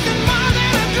 they're nothing more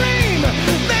than a dream.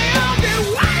 They all get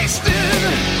wasted.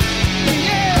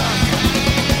 Yeah.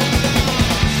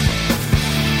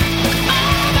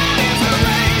 All that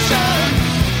inspiration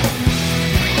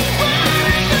right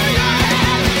into your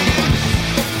head.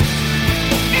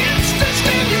 Instant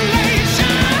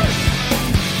stimulation.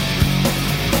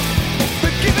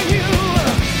 They're giving you.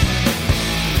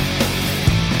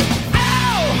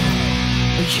 Oh,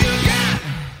 you got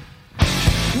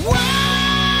one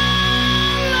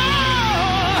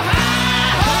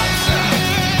high hopes.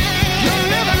 You're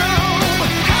living on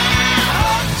high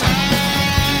hopes.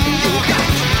 You got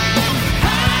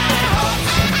high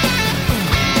hopes.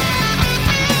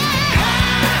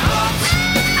 High hopes. High hopes.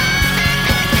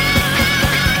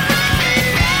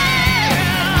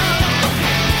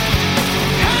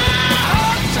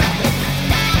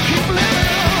 Keep living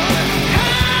on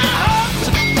high hopes.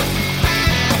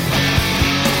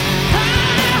 High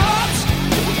hopes.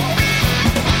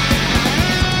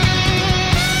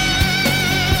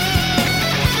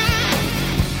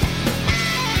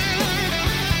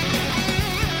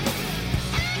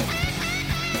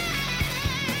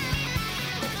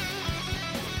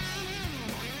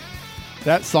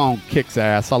 That song kicks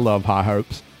ass. I love High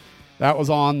Hopes. That was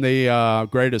on the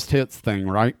greatest hits thing,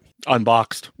 right?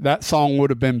 Unboxed. That song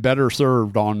would have been better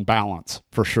served on Balance,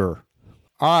 for sure.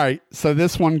 All right, so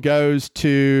this one goes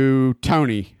to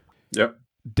Tony. Yep.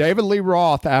 David Lee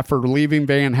Roth, after leaving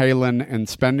Van Halen and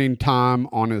spending time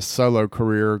on his solo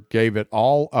career, gave it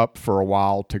all up for a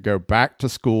while to go back to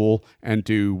school and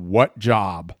do what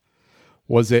job?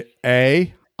 Was it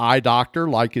A, eye doctor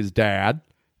like his dad,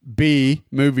 B,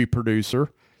 movie producer,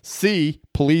 C,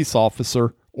 police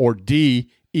officer, or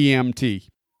D, EMT?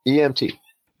 EMT.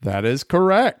 That is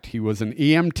correct. He was an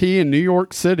EMT in New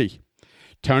York City.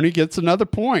 Tony gets another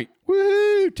point.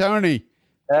 Woohoo, Tony.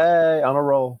 Hey, on a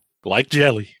roll. Like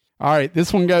jelly. All right,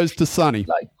 this one goes to Sonny.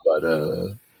 Like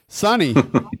butter. Sonny,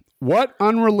 what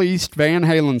unreleased Van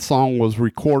Halen song was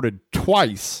recorded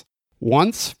twice?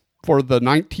 Once for the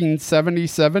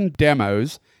 1977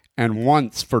 demos and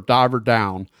once for Diver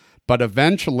Down, but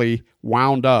eventually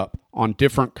wound up on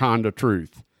Different Kind of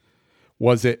Truth.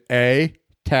 Was it A,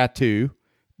 Tattoo,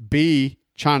 B,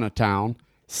 Chinatown,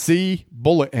 C,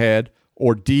 Bullet Head,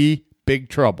 or D, Big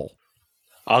Trouble?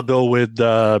 I'll go with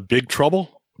Big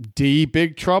Trouble. D,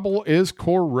 Big Trouble is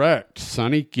correct.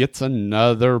 Sonny gets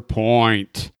another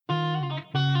point.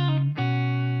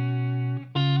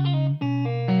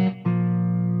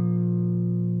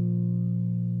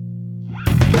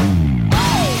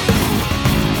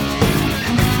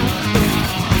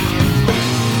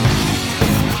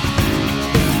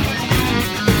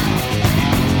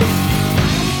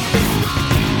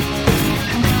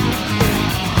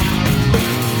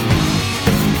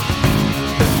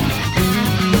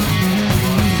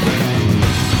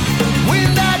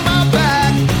 Wind at my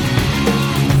back,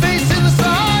 facing the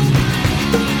sun.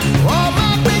 All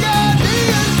my big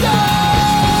ideas done.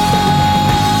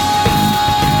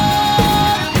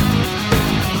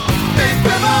 Big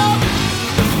river,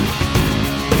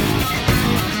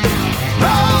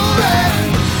 rolling.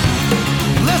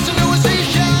 Listen to a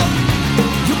seashell,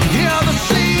 you can hear the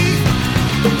sea.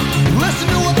 Listen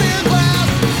to a beer glass,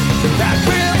 that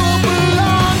river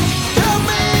belongs to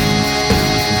me.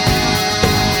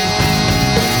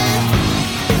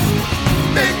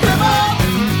 Big river,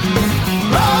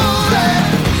 rolling.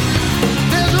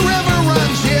 There's a river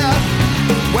runs here.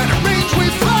 When it rains, we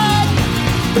flood.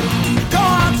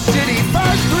 Garden City,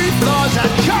 first 3 floors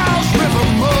at Charles River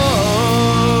Mud.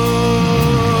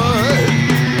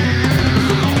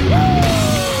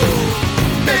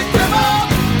 Big river,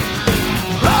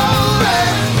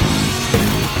 rolling.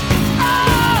 Oh,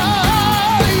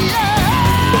 yeah.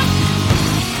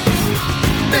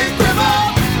 Big river,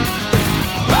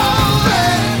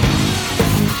 rolling.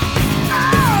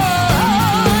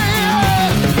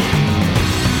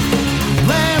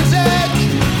 Land's Edge,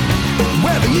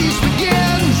 where the east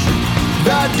begins.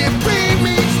 The debris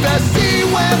meets the sea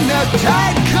when the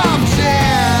tide comes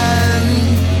in.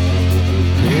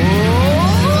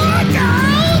 Look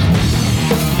out!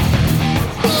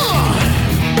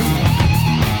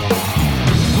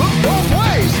 Look both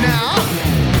ways now.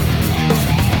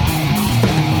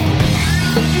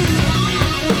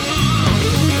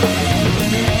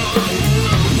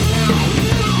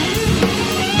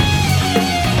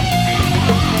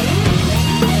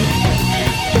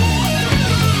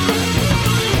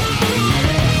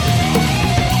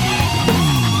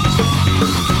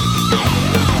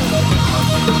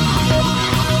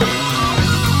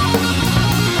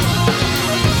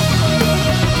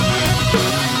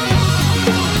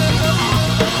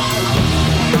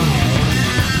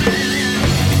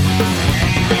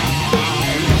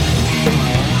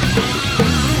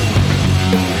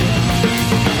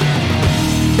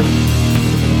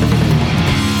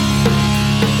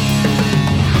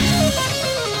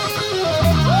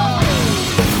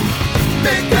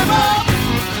 Big river,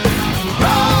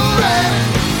 rolling.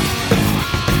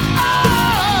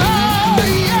 Oh,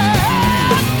 yeah.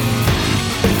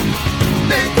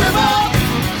 Big river,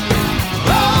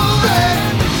 rolling.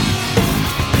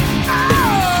 Oh,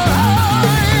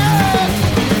 yeah.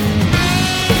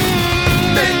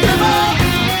 Big river.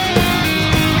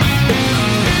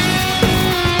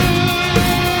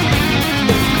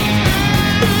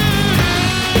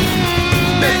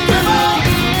 Big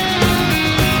river.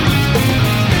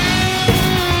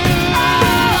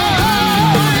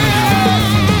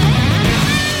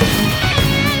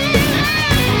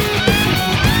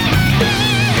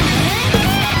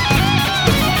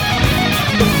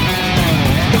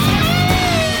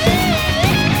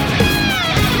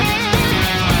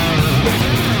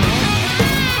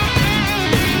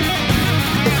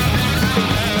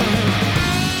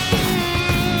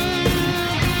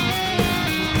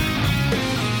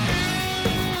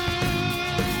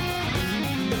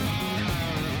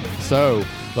 So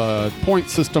the point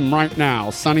system right now,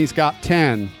 Sonny's got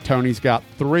 10, Tony's got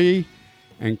 3,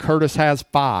 and Curtis has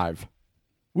 5.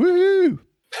 Woohoo!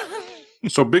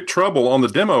 So Big Trouble on the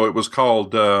demo, it was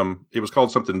called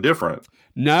something different.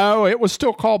 No, it was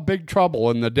still called Big Trouble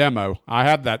in the demo. I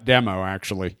have that demo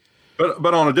actually.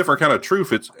 But on a different kind of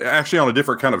truth,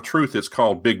 it's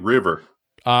called Big River.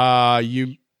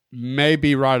 You may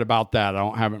be right about that. I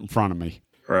don't have it in front of me.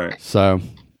 Right. So,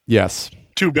 yes.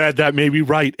 Too bad that may be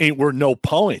right. Ain't worth no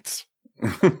points.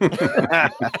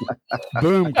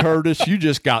 Boom, Curtis. You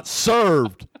just got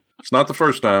served. It's not the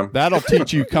first time. That'll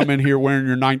teach you come in here wearing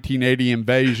your 1980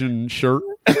 Invasion shirt.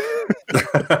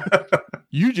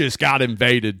 You just got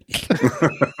invaded.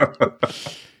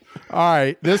 All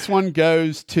right. This one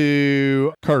goes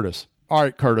to Curtis. All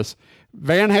right, Curtis.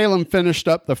 Van Halen finished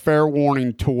up the Fair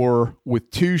Warning tour with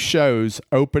 2 shows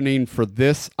opening for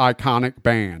this iconic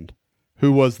band.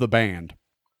 Who was the band?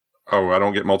 Oh, I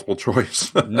don't get multiple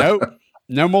choice. Nope.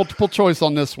 No multiple choice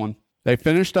on this one. They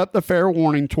finished up the Fair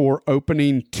Warning Tour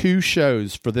opening 2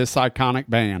 shows for this iconic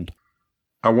band.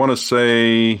 I want to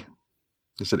say,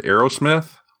 is it Aerosmith?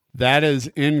 That is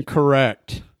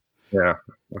incorrect. Yeah.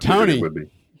 Tony, it would be.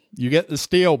 You get the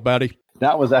steal, buddy.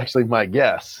 That was actually my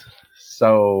guess.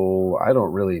 So I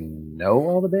don't really know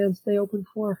all the bands they opened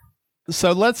for.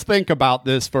 So let's think about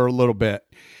this for a little bit.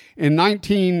 In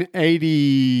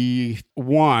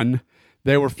 1981,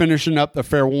 they were finishing up the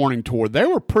Fair Warning Tour. They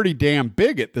were pretty damn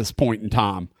big at this point in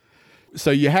time.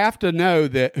 So you have to know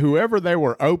that whoever they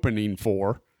were opening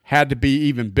for had to be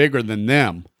even bigger than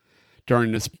them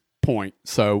during this point.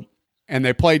 So, and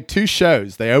they played 2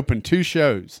 shows. They opened 2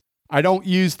 shows. I don't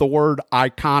use the word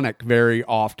iconic very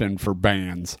often for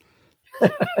bands.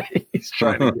 He's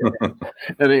trying to get it.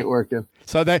 It ain't working.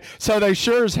 So they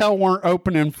sure as hell weren't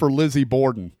opening for Lizzie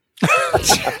Borden.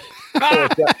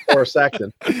 or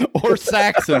Saxon. Or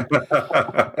Saxon.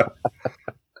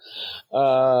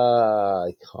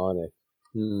 Iconic.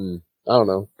 I don't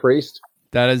know. Priest?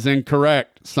 That is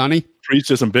incorrect. Sonny?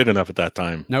 Priest isn't big enough at that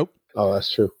time. Nope. Oh, that's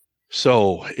true.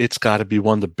 So it's got to be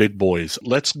one of the big boys.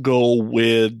 Let's go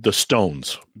with the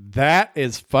Stones. That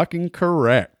is fucking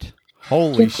correct.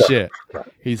 Holy shit.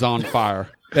 He's on fire.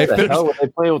 What the hell were they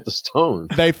playing with the Stones?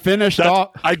 They finished off.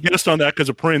 I guessed on that because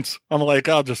of Prince. I'm like,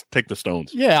 I'll just take the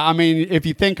Stones. Yeah, I mean, if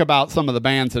you think about some of the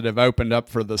bands that have opened up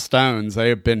for the Stones, they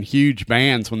have been huge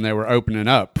bands when they were opening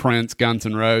up. Prince, Guns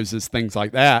N' Roses, things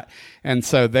like that. And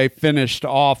so they finished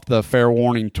off the Fair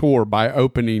Warning Tour by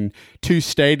opening 2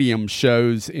 stadium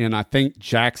shows in, I think,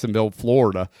 Jacksonville,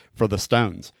 Florida for the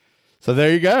Stones. So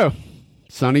there you go.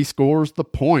 Sonny scores the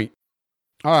point.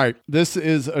 All right, this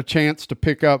is a chance to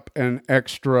pick up an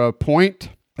extra point,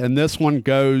 and this one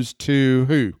goes to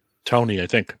who? Tony, I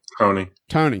think. Tony.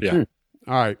 Yeah.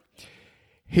 All right.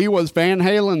 He was Van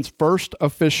Halen's first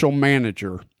official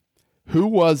manager. Who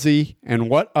was he, and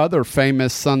what other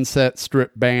famous Sunset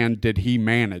Strip band did he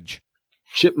manage?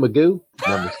 Chip Magoo?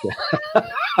 No,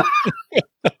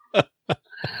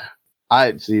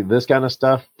 I see this kind of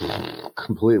stuff.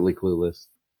 Completely clueless.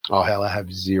 Oh, hell, I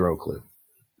have 0 clue.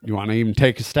 You want to even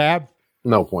take a stab?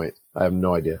 No point. I have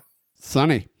no idea.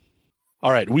 Sonny.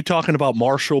 All right. We talking about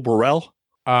Marshall Burrell?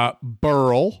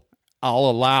 Burl.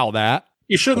 I'll allow that.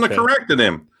 You shouldn't have corrected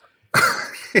him.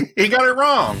 He got it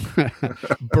wrong.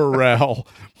 Burrell.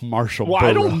 Marshall Well, Burrell.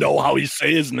 I don't know how you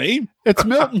say his name. It's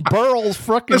Milton Berle's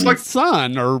freaking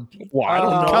son or I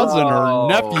don't know. cousin or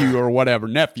nephew or whatever.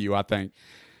 Nephew, I think.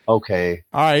 Okay.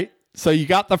 All right. So you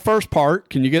got the first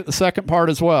part. Can you get the second part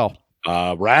as well?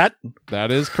 Rat? That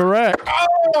is correct.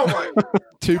 Oh, my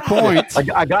 2 points.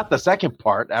 I got the second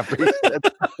part after he said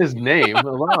his name.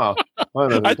 Wow.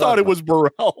 I thought it was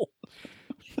Burrell.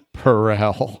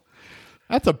 Burrell.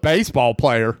 That's a baseball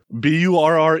player.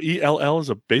 Burrell is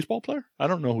a baseball player? I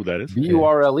don't know who that is.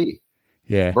 Burle.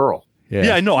 Yeah. Burl.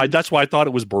 Yeah, I know. That's why I thought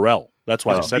it was Burrell. That's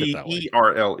why I said it that way.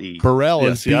 Burle. Burrell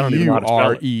is I don't even know how to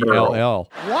spell it. Burrell.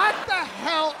 What the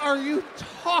hell are you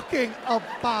talking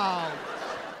about?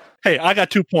 Hey, I got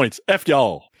 2 points. F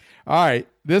y'all. All right.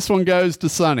 This one goes to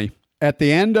Sonny. At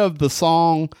the end of the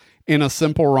song In a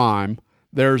Simple Rhyme,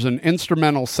 there's an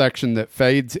instrumental section that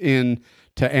fades in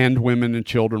to end Women and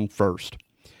Children First.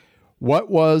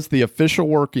 What was the official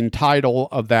working title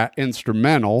of that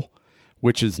instrumental,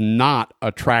 which is not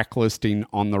a track listing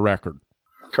on the record?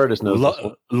 Curtis knows this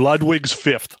one. Ludwig's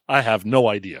Fifth. I have no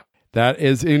idea. That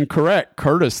is incorrect.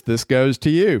 Curtis, this goes to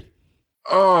you.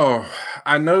 Oh,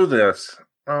 I know this.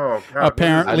 Oh, God.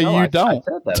 Apparently you don't.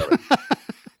 I said that already.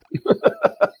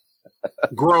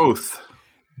 Growth.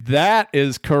 That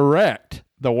is correct.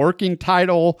 The working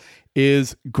title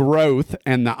is Growth,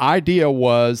 and the idea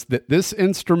was that this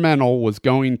instrumental was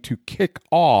going to kick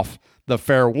off the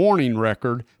Fair Warning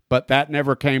record, but that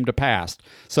never came to pass.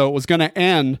 So it was going to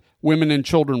end Women and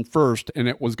Children First, and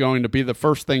it was going to be the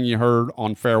first thing you heard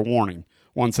on Fair Warning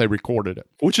once they recorded it.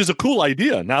 Which is a cool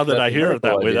idea. Now that I hear it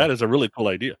that way, that is a really cool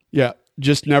idea. Yeah,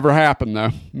 just never happened, though.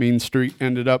 Mean Street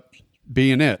ended up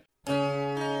being it.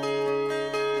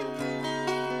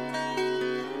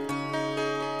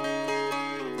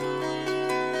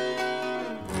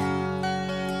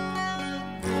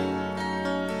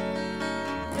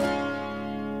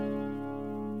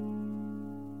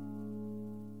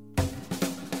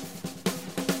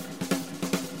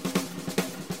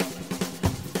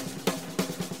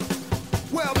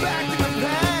 Well, back in the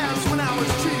past, when I was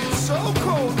treated so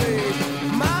coldly,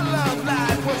 my love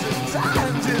life was a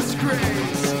dire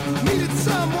disgrace.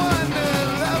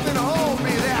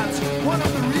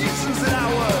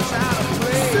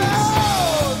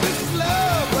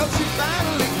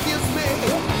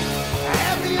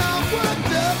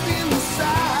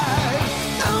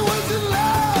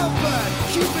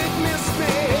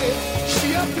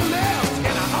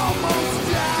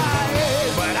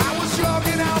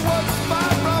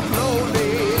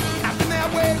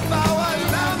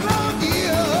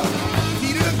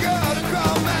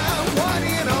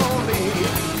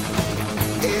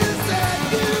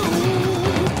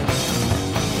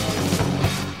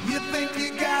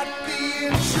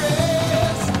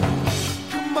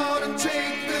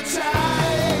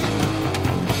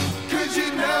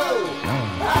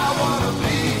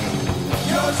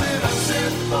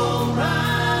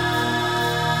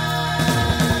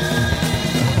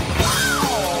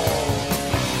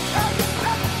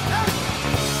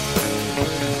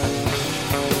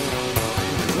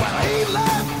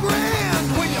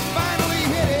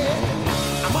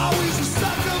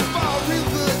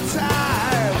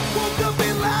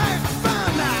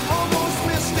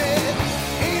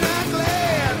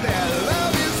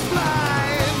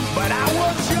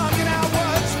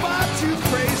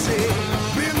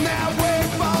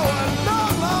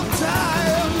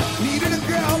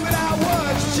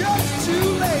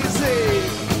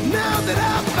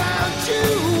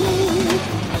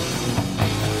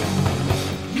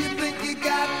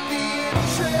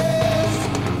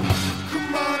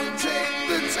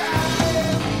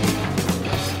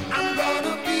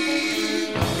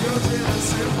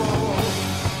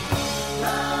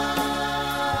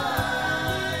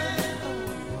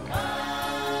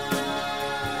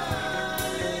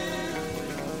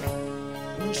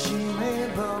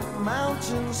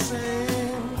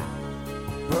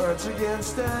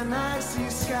 against an icy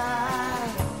sky,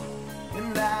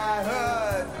 and I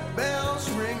heard bells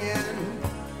ringing.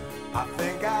 I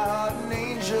think I heard an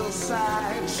angel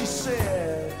sigh. She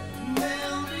said,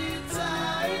 there'll be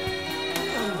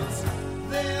times,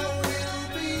 there will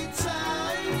be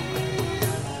times.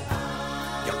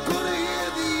 You're gonna hear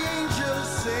the angels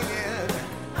singing.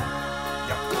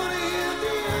 You're gonna hear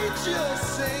the angels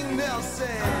sing. They'll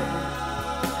say,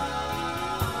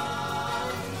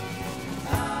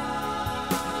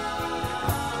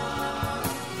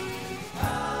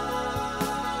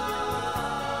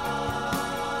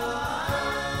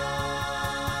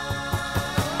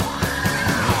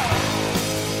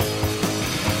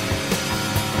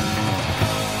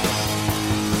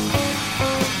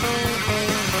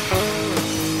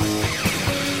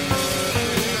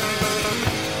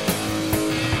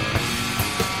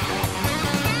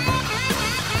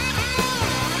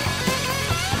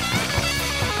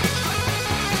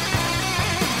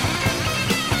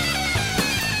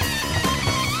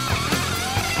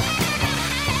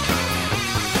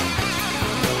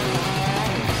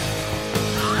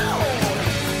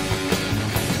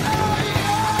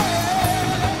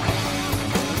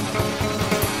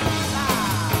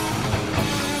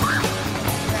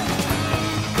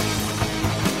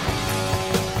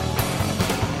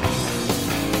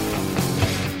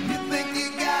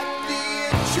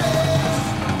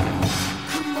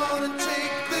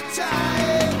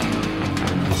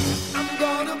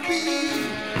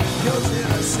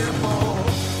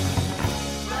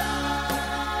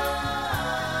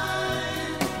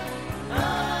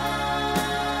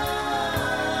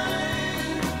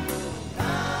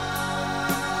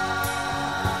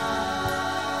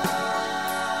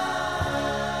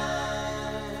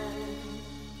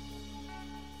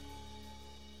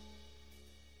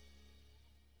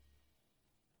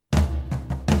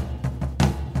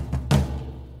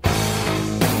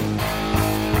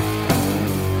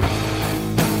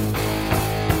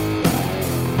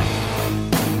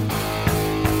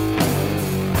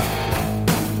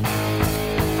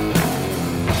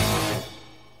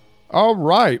 All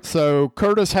right. So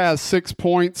Curtis has 6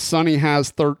 points. Sonny has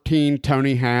 13.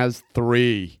 Tony has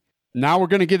 3. Now we're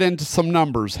going to get into some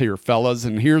numbers here, fellas.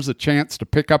 And here's a chance to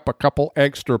pick up a couple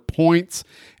extra points.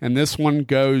 And this one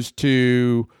goes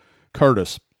to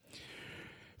Curtis.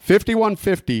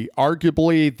 5150,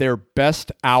 arguably their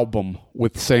best album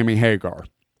with Sammy Hagar.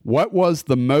 What was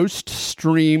the most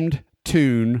streamed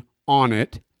tune on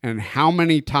it? And how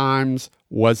many times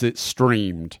was it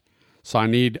streamed? So I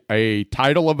need a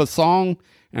title of a song,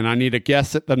 and I need a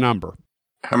guess at the number.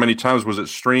 How many times was it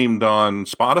streamed on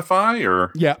Spotify?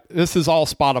 Or yeah, this is all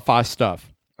Spotify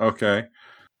stuff. Okay.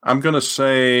 I'm going to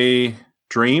say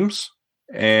Dreams,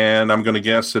 and I'm going to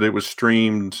guess that it was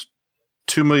streamed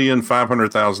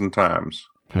 2,500,000 times.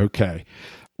 Okay.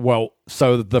 Well,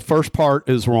 so the first part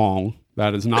is wrong.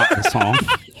 That is not the song.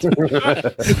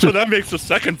 So that makes the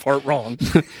second part wrong.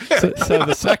 So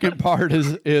the second part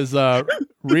is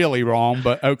really wrong,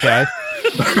 but okay.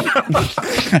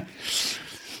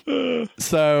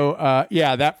 So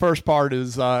yeah, that first part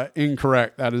is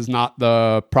incorrect. That is not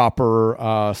the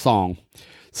proper song.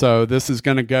 So this is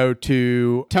going to go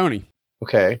to Tony.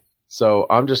 Okay, so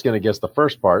I'm just going to guess the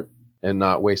first part and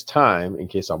not waste time in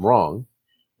case I'm wrong.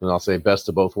 And I'll say Best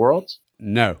of Both Worlds.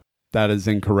 No, that is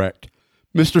incorrect.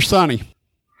 Mr. Sonny.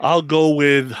 I'll go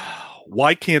with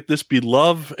Why Can't This Be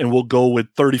Love? And we'll go with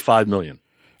 35 million.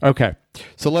 Okay,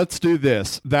 so let's do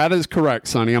this. That is correct,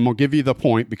 Sonny. I'm going to give you the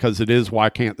point because it is Why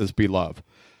Can't This Be Love?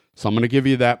 So I'm going to give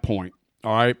you that point.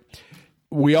 All right.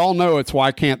 We all know it's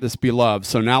Why Can't This Be Love?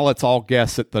 So now let's all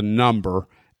guess at the number,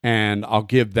 and I'll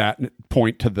give that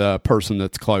point to the person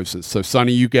that's closest. So,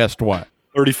 Sonny, you guessed what?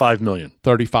 35 million.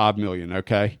 35 million,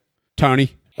 okay.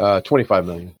 Tony? 25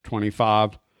 million.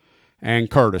 25.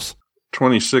 And Curtis?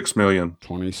 26 million.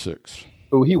 26.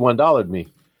 Oh, he $1'd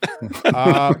me.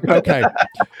 Okay.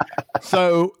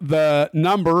 So the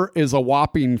number is a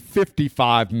whopping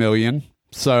 55 million.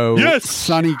 So yes!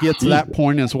 Sonny gets that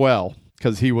point as well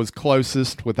because he was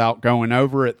closest without going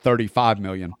over at 35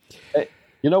 million. Hey,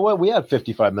 you know what? We had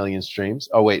 55 million streams.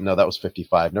 Oh, wait, no, that was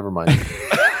 55. Never mind.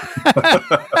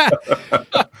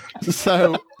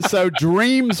 So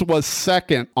Dreams was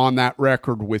second on that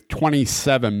record with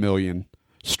 27 million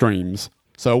streams.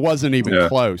 So it wasn't even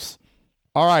close.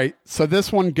 All right. So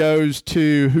this one goes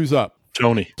to who's up?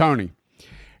 Tony.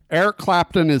 Eric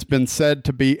Clapton has been said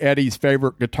to be Eddie's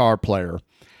favorite guitar player.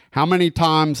 How many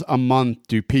times a month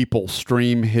do people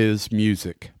stream his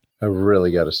music? I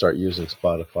really got to start using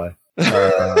Spotify.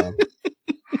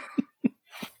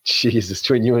 Jesus,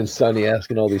 between you and Sonny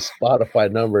asking all these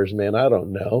Spotify numbers, man, I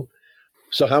don't know.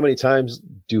 So how many times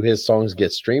do his songs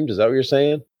get streamed? Is that what you're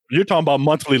saying? You're talking about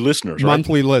monthly listeners, right?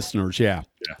 Monthly listeners, yeah.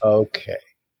 Okay.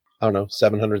 I don't know,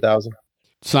 700,000?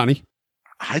 Sonny?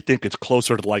 I think it's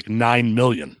closer to like 9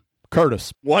 million.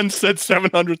 Curtis? One said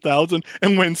 700,000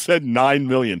 and one said 9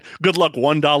 million. Good luck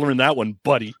 $1 in that one,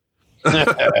 buddy.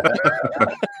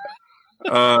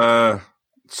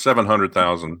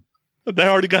 700,000. They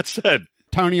already got said.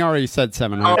 Tony already said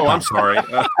 700. Oh, I'm sorry.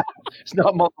 It's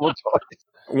not multiple choice.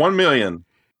 1 million.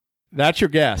 That's your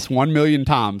guess. 1 million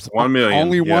times. 1 million.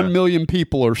 Only yeah. 1 million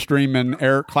people are streaming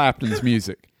Eric Clapton's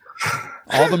music.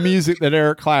 All the music that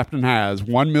Eric Clapton has,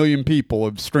 1 million people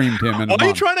have streamed him in a Why are you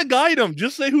month. trying to guide him?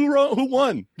 Just say who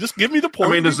won. Just give me the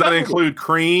point. I mean, does that include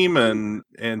Cream and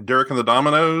Derek and the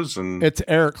Dominoes? And It's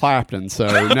Eric Clapton, so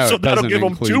no, so it that'll doesn't give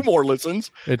him include. 2 more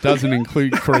listens. It doesn't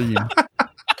include Cream.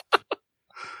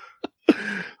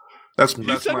 That's said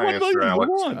my 1 answer, million, Alex.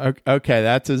 go on. Okay,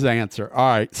 that's his answer. All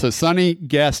right, so Sonny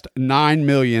guessed 9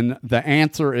 million. The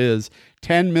answer is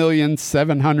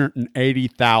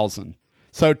 10,780,000.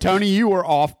 So Tony, you were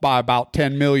off by about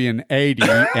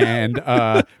 10,080,000, and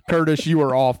Curtis, you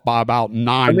were off by about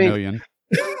 9 million.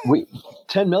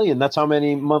 10 million, that's how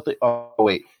many monthly... Oh,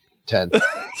 wait, 10.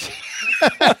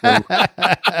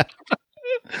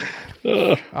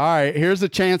 All right, here's a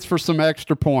chance for some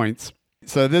extra points.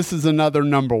 So this is another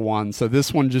number one. So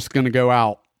this one's just going to go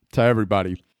out to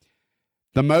everybody.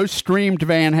 The most streamed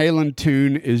Van Halen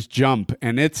tune is Jump,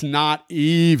 and it's not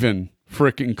even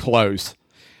freaking close.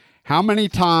 How many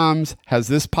times has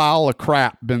this pile of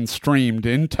crap been streamed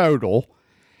in total?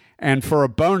 And for a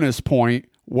bonus point,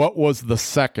 what was the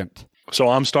second? So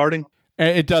I'm starting?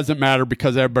 It doesn't matter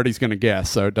because everybody's going to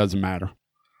guess, so it doesn't matter.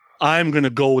 I'm going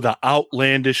to go with an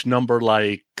outlandish number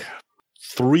like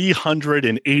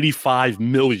 385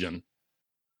 million.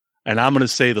 And I'm going to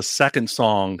say the second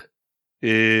song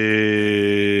is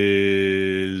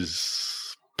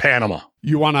Panama.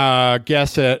 You want to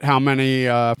guess at how many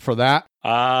for that?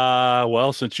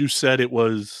 Well, since you said it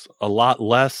was a lot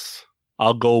less,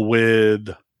 I'll go with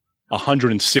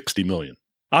 160 million.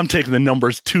 I'm taking the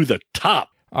numbers to the top.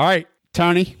 All right,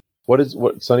 Tony.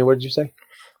 Sonny, what did you say?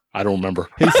 I don't remember.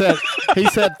 He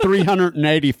said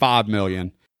 385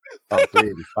 million. Oh,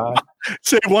 385.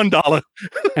 Say $1.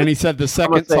 And he said the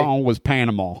second song was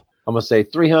Panama. I'm going to say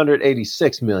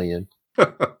 386 million.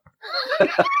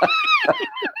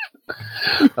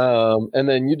 And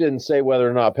then you didn't say whether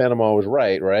or not Panama was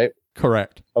right?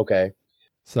 Correct. Okay.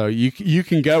 So you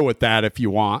can go with that if you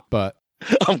want, but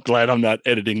I'm glad I'm not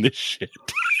editing this shit.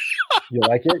 You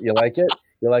like it? You like it?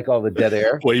 You like all the dead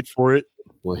air? Wait for it.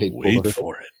 Wait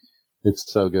for it.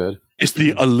 It's so good. It's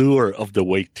the allure of the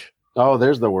wait. Oh,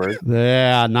 there's the word.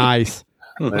 Yeah, nice.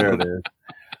 There it is.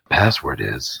 Password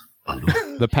is.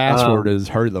 The password is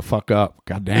hurry the fuck up.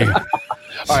 God damn. All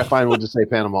right, fine. We'll just say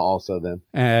Panama also then.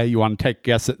 You want to take a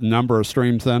guess at the number of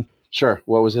streams then? Sure.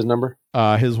 What was his number?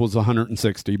 His was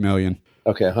 160 million.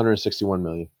 Okay, 161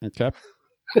 million. Okay.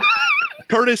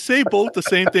 Curtis, say both the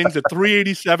same things at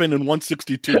 387 and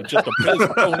 162. Just to piss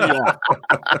Tony off.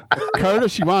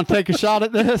 Curtis, you want to take a shot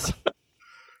at this?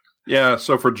 Yeah,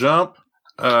 so for Jump,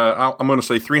 I'm going to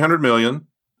say 300 million.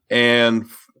 And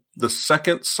the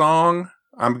second song,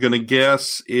 I'm going to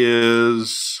guess,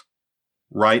 is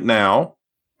Right Now.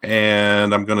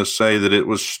 And I'm going to say that it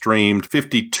was streamed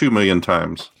 52 million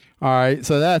times. All right,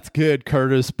 so that's good,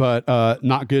 Curtis, but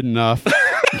not good enough.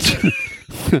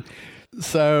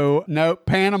 So, no,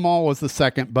 Panama was the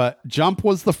second, but Jump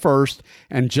was the first,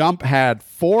 and Jump had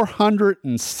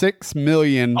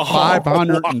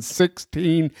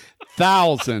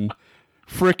 406,516,000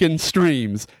 freaking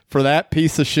streams for that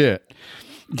piece of shit.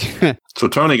 So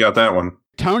Tony got that one.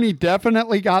 Tony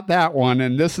definitely got that one,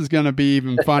 and this is going to be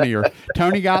even funnier.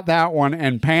 Tony got that one,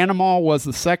 and Panama was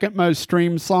the second most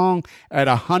streamed song at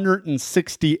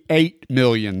 168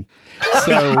 million.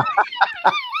 So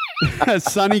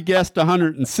Sonny guessed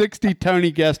 160,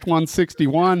 Tony guessed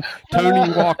 161.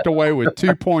 Tony walked away with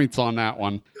 2 points on that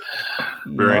one.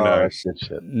 Very nice. Good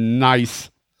shit.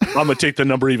 Nice. I'm going to take the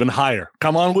number even higher.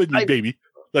 Come on with me, baby.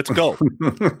 Let's go.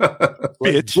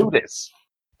 Let's do this.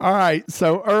 All right.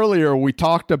 So earlier we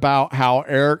talked about how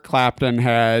Eric Clapton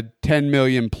had 10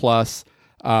 million plus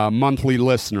monthly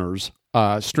listeners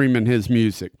streaming his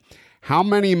music. How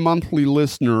many monthly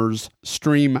listeners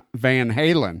stream Van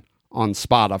Halen on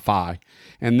Spotify?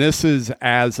 And this is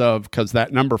as of, because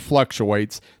that number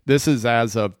fluctuates, this is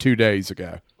as of 2 days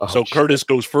ago. So Curtis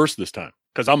goes first this time,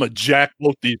 because I'm going to jack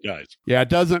both these guys. Yeah, it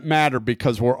doesn't matter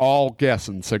because we're all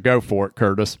guessing. So go for it,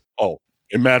 Curtis. Oh,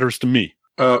 it matters to me.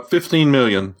 15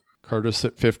 million. Curtis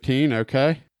at 15.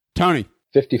 Okay. Tony.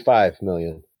 55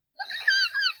 million.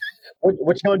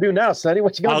 What you gonna do now, Sonny?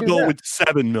 What you gonna I'll do go now? with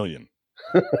 7 million.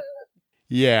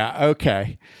 Yeah,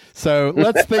 okay. So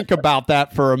let's think about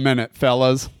that for a minute,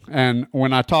 fellas. And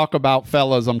when I talk about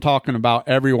fellas, I'm talking about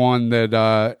everyone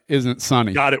that isn't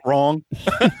Sonny. Got it wrong.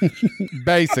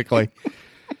 Basically.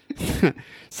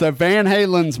 So Van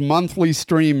Halen's monthly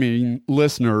streaming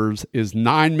listeners is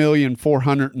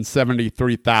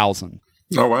 9,473,000.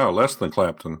 Oh, wow. Less than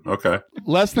Clapton. Okay.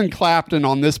 Less than Clapton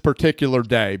on this particular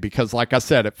day because, like I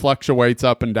said, it fluctuates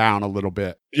up and down a little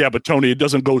bit. Yeah, but Tony, it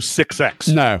doesn't go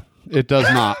 6x. No, it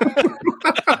does not.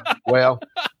 Well,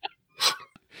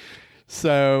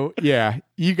 so, yeah,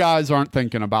 you guys aren't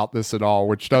thinking about this at all,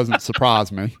 which doesn't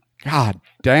surprise me. God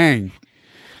dang.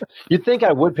 you'd think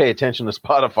I would pay attention to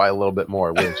Spotify a little bit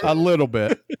more, wouldn't you? A little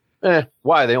bit.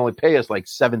 Why? They only pay us like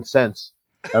 7 cents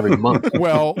every month.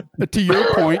 Well, to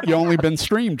your point, you only been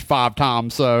streamed 5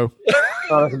 times, so.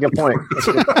 Oh, that's a good point.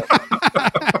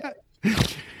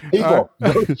 People,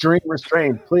 don't stream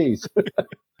restrained, please.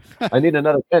 I need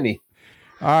another penny.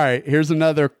 All right, here's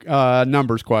another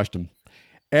numbers question.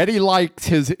 Eddie likes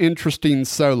his interesting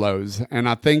solos, and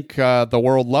I think the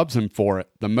world loves him for it.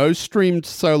 The most streamed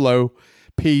solo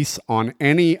piece on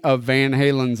any of Van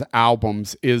Halen's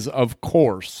albums is, of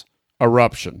course,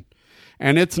 Eruption.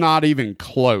 And it's not even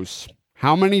close.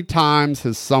 How many times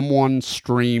has someone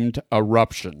streamed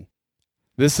Eruption?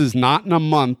 This is not in a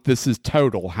month. This is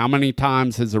total. How many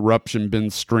times has Eruption been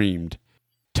streamed?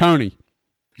 Tony.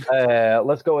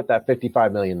 Let's go with that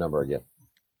 55 million number again.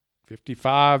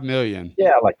 55 million.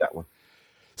 Yeah, I like that one.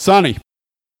 Sonny.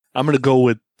 I'm going to go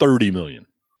with 30 million.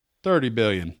 30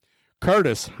 billion.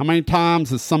 Curtis, how many times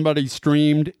has somebody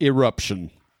streamed Eruption?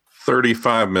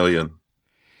 35 million.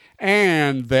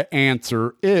 And the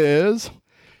answer is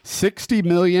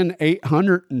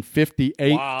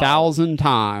 60,858,000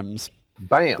 times.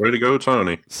 Bam. Way to go,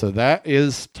 Tony. So that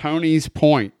is Tony's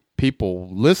point. People,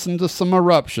 listen to some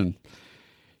Eruption.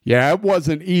 Yeah, it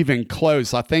wasn't even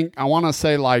close. I want to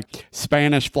say like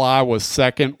Spanish Fly was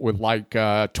second with like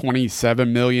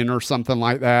 27 million or something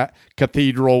like that.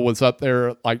 Cathedral was up there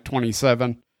at like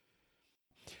 27.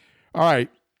 All right.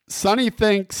 Sonny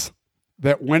thinks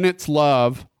that When It's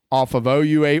Love off of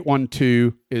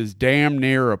OU812 is damn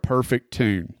near a perfect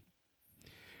tune.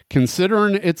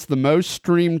 Considering it's the most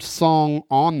streamed song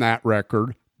on that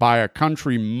record by a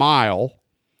country mile,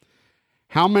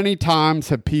 how many times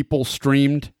have people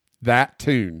streamed that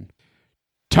tune?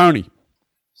 Tony.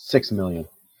 6 million.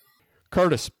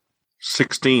 Curtis.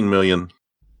 16 million.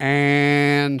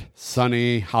 And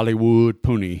Sonny Hollywood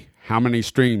Pooney. How many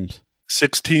streams?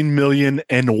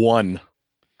 16,000,001.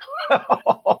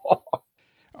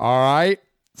 All right.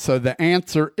 So the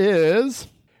answer is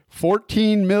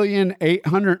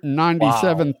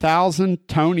 14,897,000. Wow.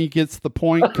 Tony gets the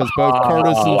point because both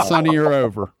Curtis and Sonny are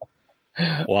over.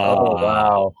 Wow. Oh,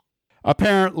 wow.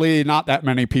 Apparently, not that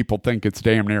many people think it's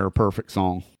damn near a perfect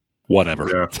song. Whatever.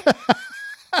 Yeah.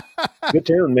 Good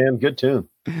tune, man. Good tune.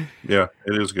 Yeah,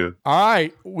 it is good. All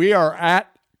right. We are at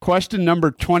question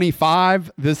number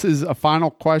 25. This is a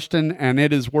final question, and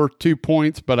it is worth 2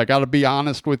 points, but I got to be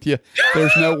honest with you.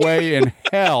 There's no way in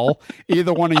hell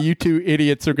either one of you two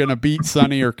idiots are going to beat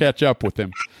Sonny or catch up with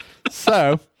him.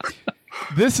 So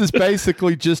this is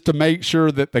basically just to make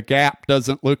sure that the gap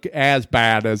doesn't look as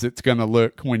bad as it's going to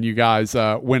look when you guys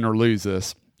win or lose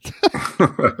this. All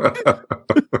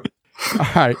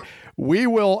right. We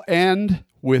will end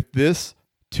with this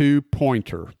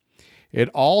 2-pointer. It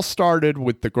all started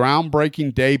with the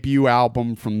groundbreaking debut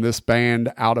album from this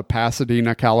band out of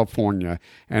Pasadena, California,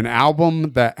 an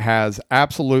album that has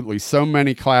absolutely so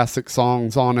many classic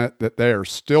songs on it that they are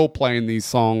still playing these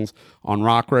songs on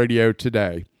rock radio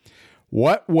today.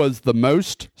 What was the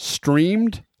most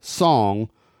streamed song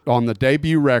on the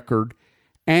debut record,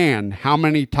 and how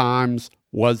many times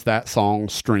was that song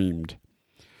streamed?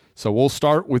 So we'll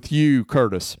start with you,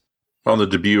 Curtis. On the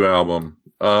debut album.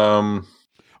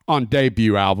 On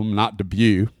debut album, not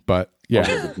debut, but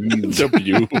yeah.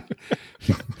 Debut.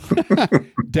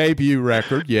 Debut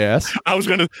record, yes. I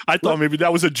thought maybe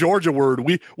that was a Georgia word.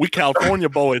 We California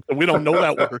boys, and we don't know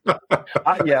that word.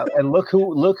 Yeah, and look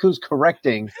who's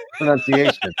correcting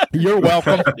pronunciation. You're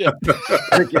welcome.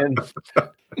 Freaking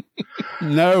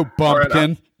No,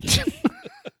 bumpkin.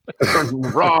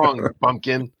 wrong,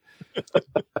 bumpkin.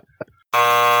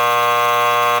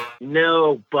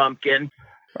 No, bumpkin.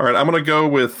 All right, I'm going to go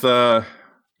with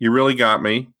You Really Got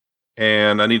Me,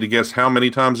 and I need to guess how many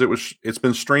times it's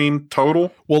been streamed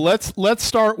total. Well, let's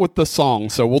start with the song.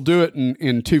 So we'll do it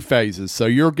in 2 phases. So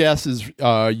your guess is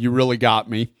You Really Got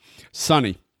Me.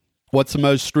 Sonny, what's the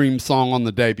most streamed song on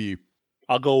the debut?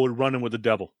 I'll go with Running with the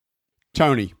Devil.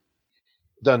 Tony.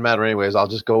 Doesn't matter anyways. I'll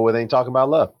just go with Ain't Talking About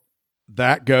Love.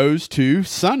 That goes to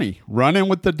Sonny. Running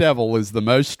with the Devil is the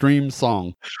most streamed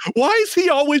song. Why is he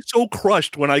always so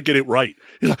crushed when I get it right?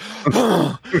 He's like,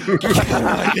 oh,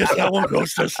 I guess that one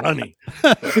goes to Sonny.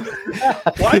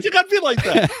 Why'd you got to be like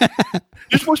that?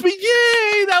 You're supposed to be,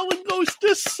 yay, that one goes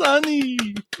to Sonny.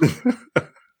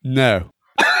 No.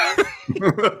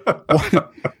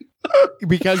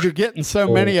 Because you're getting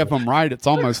so many of them right, it's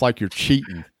almost like you're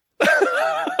cheating.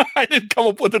 I didn't come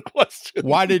up with a question.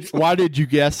 Why did you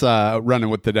guess Running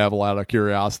with the Devil out of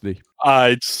curiosity?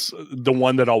 It's the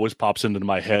one that always pops into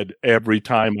my head every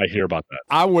time I hear about that.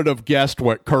 I would have guessed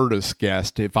what Curtis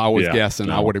guessed. If I was guessing,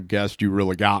 I would have guessed You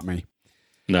Really Got Me.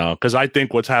 No, because I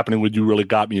think what's happening with You Really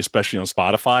Got Me, especially on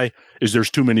Spotify, is there's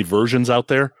too many versions out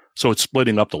there, so it's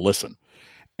splitting up the listen.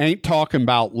 Ain't Talking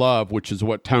About Love, which is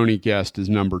what Tony guessed, is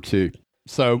number 2.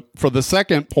 So for the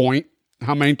second point,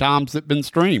 how many times has it been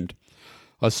streamed?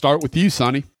 Let's start with you,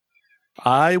 Sonny.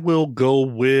 I'm going to go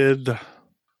with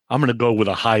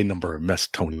a high number and mess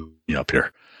Tony up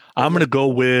here. I'm going to go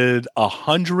with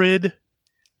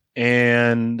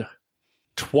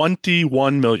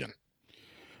 121 million.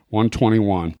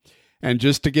 121. And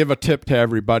just to give a tip to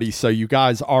everybody, so you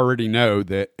guys already know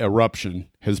that Eruption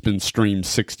has been streamed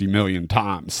 60 million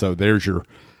times. So there's your,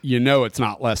 it's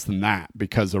not less than that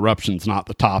because Eruption's not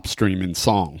the top streaming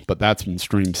song, but that's been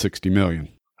streamed 60 million.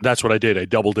 That's what I did. I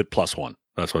doubled it plus 1.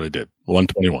 That's what I did.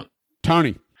 121.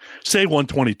 Tony. Say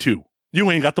 122. You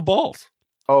ain't got the balls.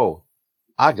 Oh,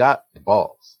 I got the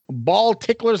balls. Ball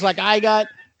ticklers like I got.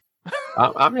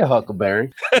 I'm your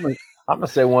Huckleberry. I'm going to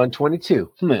say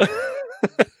 122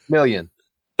 million.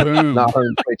 Boom. Not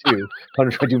 122.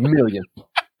 122 million.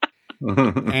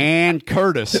 And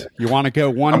Curtis, you want to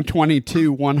go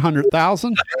 122,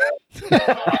 100,000?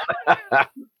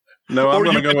 No, I'm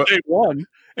going to go take 1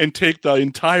 and take the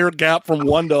entire gap from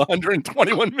 1 to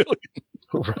 121 million.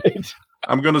 Right.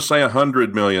 I'm going to say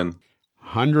 100 million.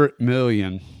 100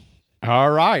 million.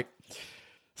 All right.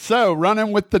 So,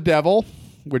 Running with the Devil,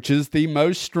 which is the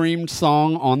most streamed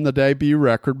song on the debut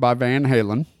record by Van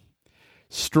Halen,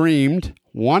 streamed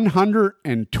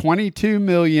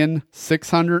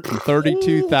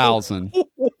 122,632,000.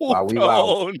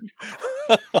 Wow.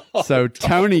 So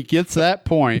Tony gets that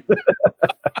point.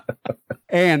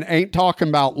 And Ain't Talking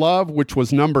About Love, which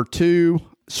was number 2,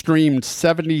 streamed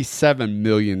 77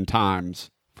 million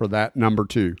times for that number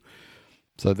 2.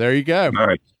 So there you go. All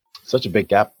right. Such a big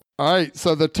gap. All right.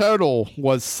 So the total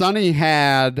was Sonny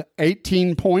had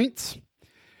 18 points.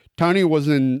 Tony was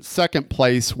in second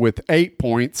place with 8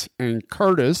 points. And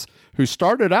Curtis, who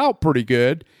started out pretty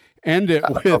good, ended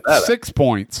with 6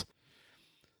 points.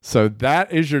 So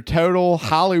that is your total.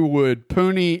 Hollywood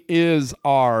Pooney is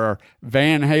our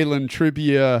Van Halen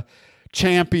trivia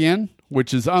champion,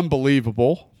 which is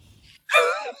unbelievable.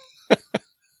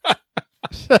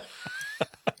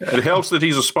 It helps that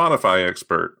he's a Spotify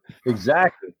expert.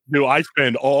 Exactly. Dude, I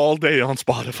spend all day on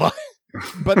Spotify.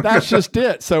 But that's just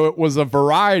it. So it was a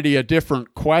variety of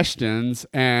different questions,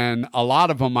 and a lot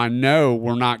of them I know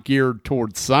were not geared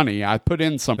towards Sonny. I put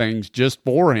in some things just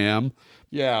for him.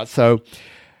 Yeah, so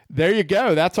there you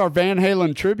go. That's our Van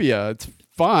Halen trivia. It's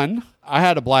fun. I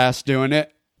had a blast doing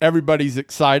it. Everybody's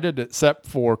excited except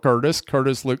for Curtis.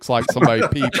 Curtis looks like somebody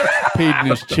peed in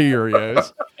his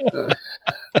Cheerios.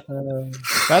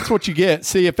 That's what you get.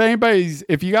 See,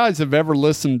 if you guys have ever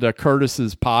listened to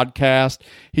Curtis's podcast,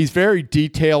 he's very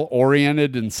detail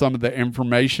oriented in some of the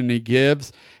information he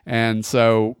gives. And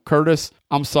so, Curtis,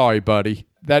 I'm sorry, buddy.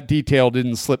 That detail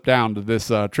didn't slip down to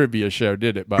this trivia show,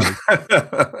 did it, buddy?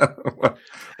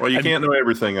 Well, you can't know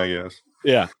everything, I guess.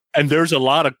 Yeah. And there's a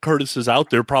lot of Curtises out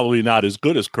there, probably not as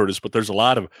good as Curtis, but there's a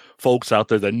lot of folks out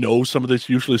there that know some of this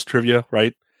useless trivia,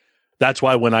 right? That's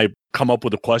why when I come up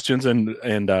with the questions, and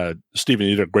Stephen,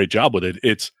 you did a great job with it,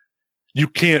 it's you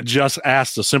can't just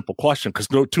ask the simple question because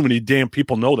too many damn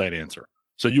people know that answer.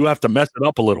 So you have to mess it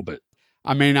up a little bit.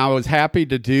 I mean, I was happy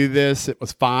to do this. It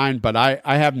was fine, but I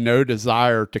have no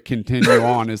desire to continue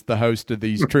on as the host of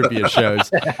these trivia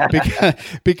shows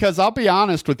because I'll be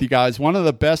honest with you guys. One of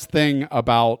the best thing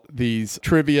about these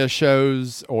trivia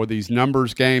shows or these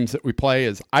numbers games that we play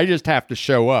is I just have to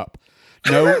show up.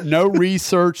 No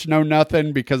research, no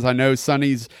nothing, because I know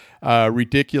Sonny's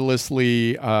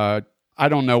ridiculously, I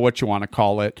don't know what you want to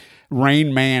call it,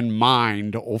 Rain Man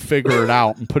mind will figure it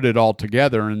out and put it all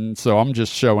together. And so I'm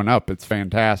just showing up. It's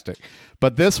fantastic.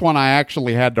 But this one I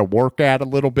actually had to work at a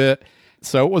little bit.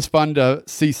 So it was fun to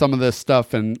see some of this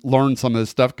stuff and learn some of this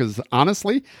stuff because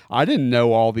honestly, I didn't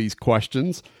know all these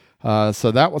questions.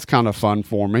 So that was kind of fun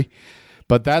for me.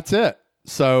 But that's it.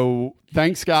 So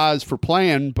thanks, guys, for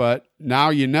playing. But now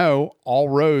you know all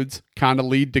roads kind of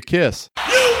lead to Kiss. You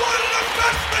wanted the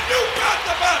best, and you got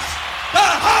the best. The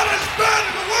hottest band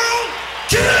in the world,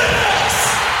 Kiss!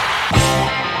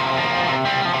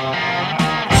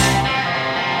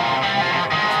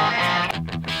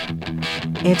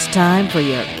 It's time for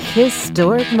your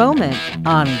Kiss-storic moment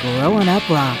on Growing Up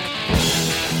Rock.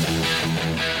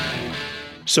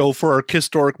 So for our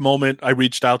Kiss-storic moment, I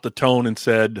reached out to Tone and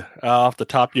said, off the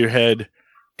top of your head,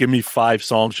 give me 5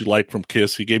 songs you like from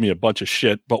Kiss. He gave me a bunch of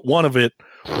shit, but one of it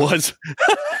was,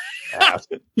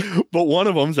 but one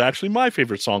of them is actually my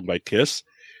favorite song by Kiss.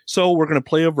 So we're going to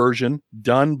play a version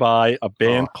done by a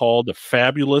band called the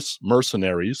Fabulous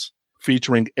Mercenaries,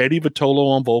 featuring Eddie Vitolo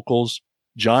on vocals,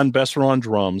 John Besser on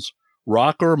drums,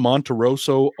 Rocco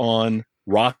Monterosso on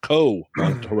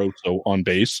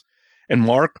bass, and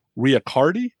Mark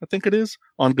Riacardi, I think it is,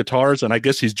 on guitars. And I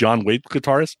guess he's John Waite's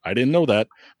guitarist. I didn't know that.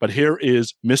 But here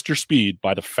is Mr. Speed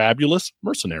by the Fabulous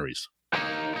Mercenaries.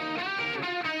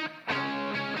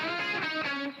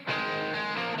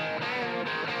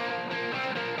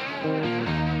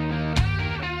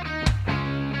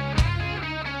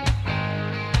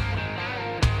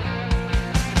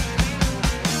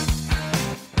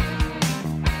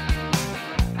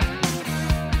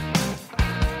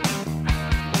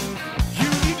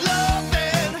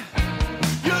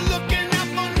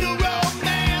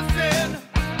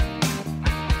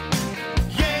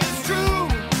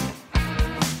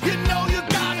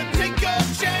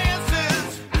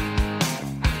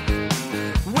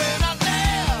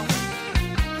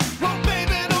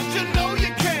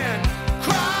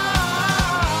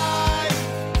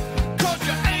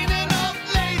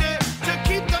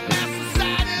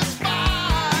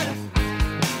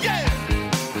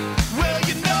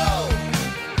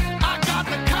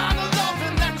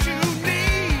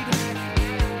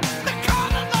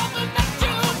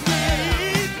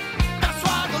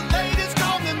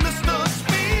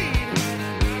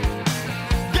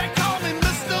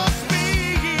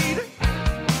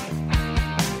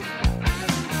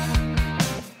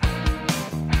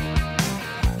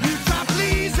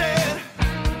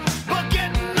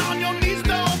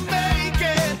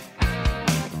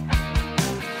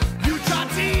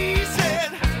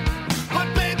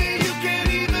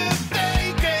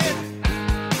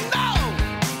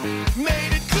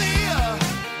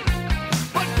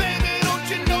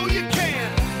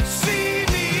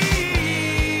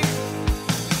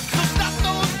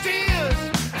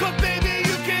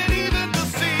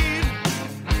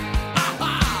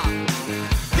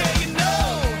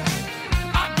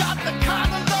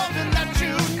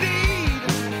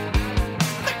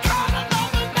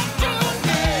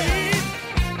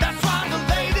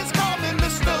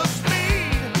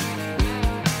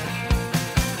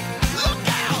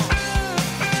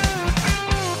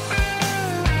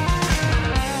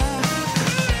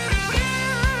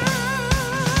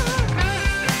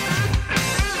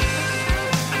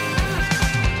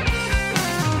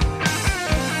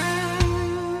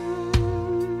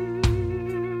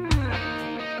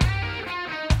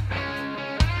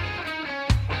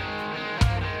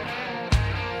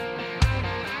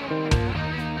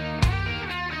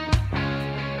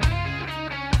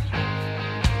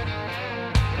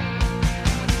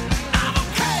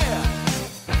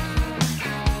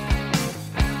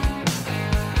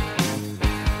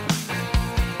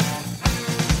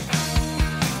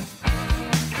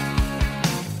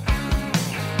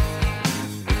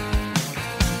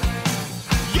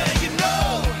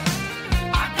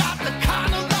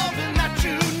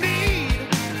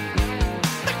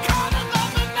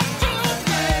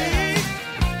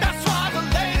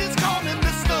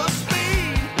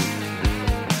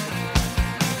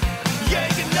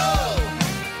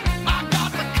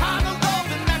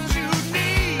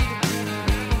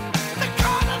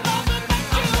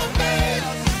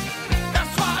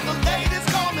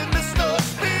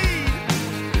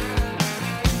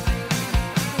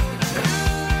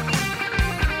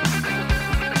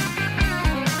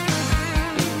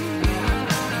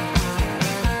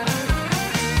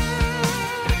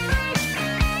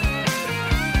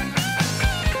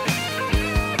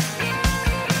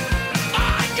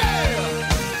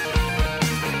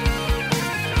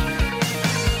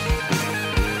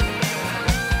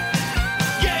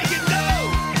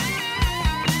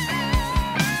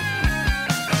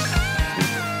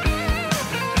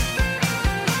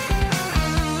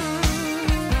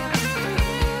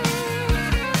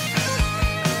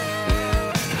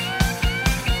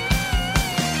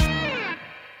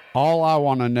 All I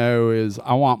want to know is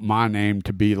I want my name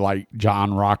to be like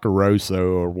John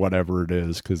Roccaroso or whatever it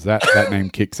is, because that name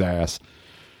kicks ass.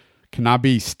 Can I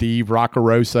be Steve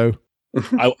Roccaroso?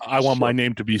 I want my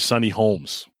name to be Sonny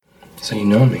Holmes. So you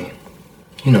know me.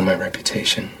 You know my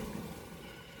reputation.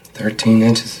 13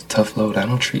 inches is a tough load. I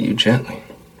don't treat you gently.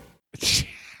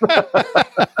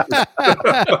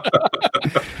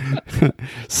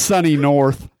 Sunny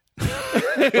North.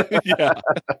 Yeah.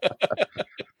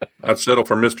 I'd settle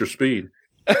for Mr. Speed.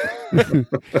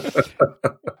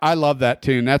 I love that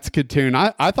tune. That's a good tune.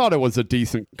 I thought it was a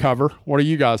decent cover. What do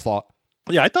you guys thought?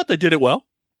 Yeah, I thought they did it well.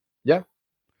 Yeah.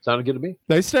 Sounded good to me.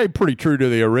 They stayed pretty true to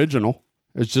the original.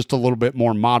 It's just a little bit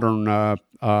more modern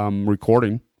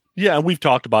recording. Yeah, and we've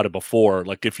talked about it before.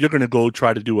 Like, if you're going to go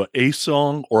try to do an Ace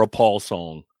song or a Paul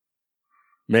song,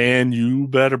 man, you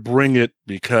better bring it,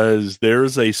 because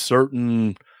there's a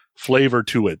certain flavor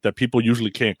to it that people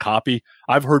usually can't copy.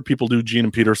 I've heard people do Gene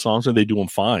and Peter songs and they do them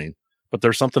fine, but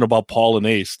there's something about Paul and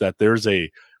Ace that there's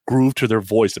a groove to their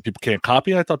voice that people can't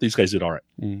copy. I thought these guys did all right.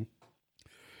 Mm.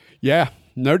 Yeah,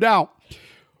 no doubt.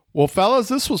 Well, fellas,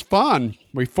 this was fun.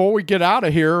 Before we get out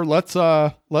of here, let's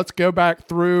go back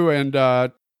through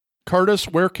and Curtis,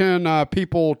 where can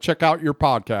people check out your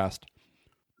podcast?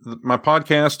 My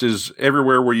podcast is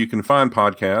everywhere where you can find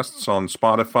podcasts, on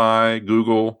Spotify,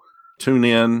 Google,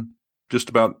 TuneIn, just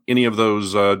about any of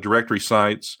those directory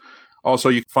sites. Also,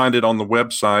 you can find it on the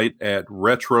website at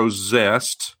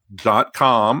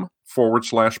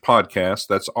retrozest.com/podcast.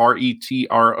 That's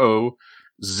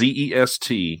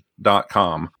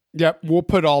RETROZEST.com. Yep, we'll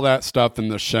put all that stuff in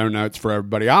the show notes for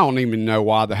everybody. I don't even know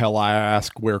why the hell I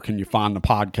ask, where can you find the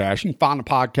podcast? You can find the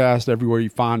podcast everywhere you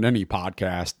find any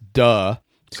podcast. Duh.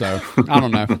 So, I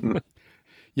don't know.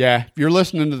 Yeah, if you're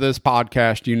listening to this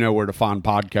podcast, you know where to find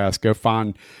podcasts. Go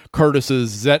find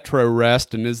Curtis's Zetro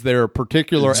Rest. And is there a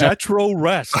particular... Zetro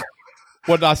Rest.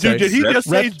 What did I say? Dude, did he just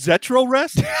say Zetro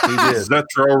Rest? He did.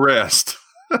 Zetro Rest.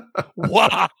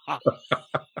 Wow.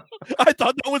 I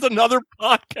thought that was another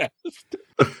podcast.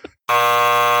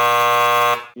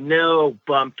 No,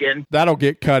 bumpkin. That'll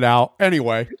get cut out.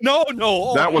 Anyway.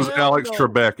 No. That was Alex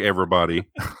Trebek, everybody.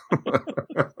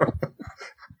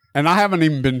 And I haven't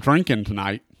even been drinking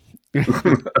tonight.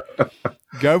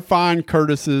 Go find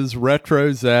Curtis's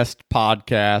Retro Zest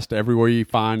podcast everywhere you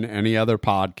find any other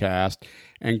podcast.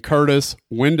 And Curtis,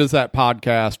 when does that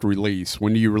podcast release?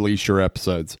 When do you release your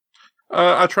episodes?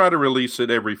 I try to release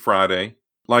it every Friday.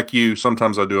 Like you,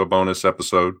 sometimes I do a bonus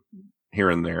episode here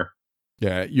and there.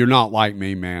 Yeah, you're not like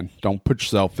me, man. Don't put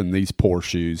yourself in these poor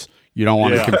shoes. You don't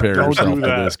want to compare yourself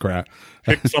to this crap.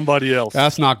 Pick somebody else.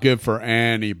 That's not good for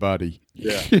anybody.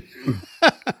 Yeah.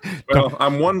 Well,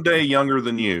 I'm one day younger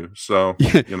than you, so,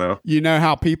 you know. You know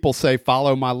how people say,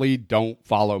 follow my lead? Don't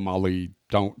follow my lead.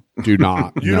 Do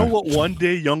not. You know what one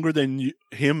day younger than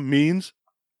him means?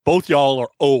 Both y'all are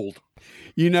old.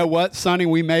 You know what, Sonny?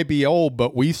 We may be old,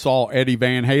 but we saw Eddie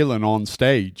Van Halen on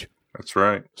stage. That's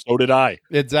right. So did I.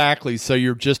 Exactly. So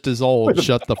you're just as old.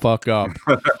 Shut the fuck up.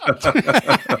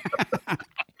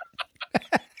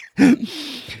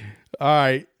 All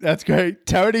right. That's great.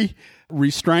 Tony,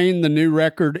 Restrain, the new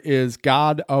record is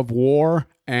God of War,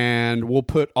 and we'll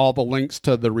put all the links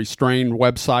to the Restrain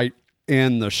website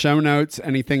in the show notes.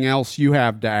 Anything else you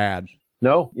have to add?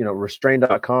 No,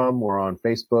 restrain.com. We're on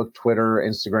Facebook, Twitter,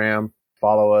 Instagram.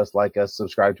 Follow us, like us,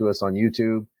 subscribe to us on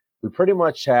YouTube. We pretty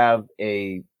much have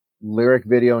a lyric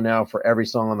video now for every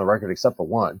song on the record except for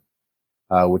one,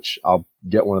 which I'll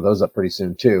get one of those up pretty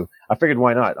soon too. I figured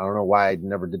why not? I don't know why I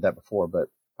never did that before, but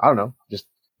I don't know. Just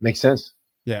makes sense.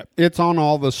 Yeah, it's on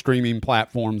all the streaming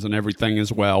platforms and everything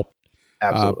as well.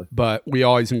 Absolutely. But we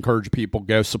always encourage people,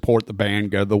 go support the band,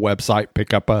 go to the website,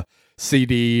 pick up a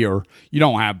CD, or you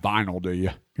don't have vinyl, do you?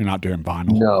 You're not doing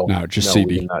vinyl. No, just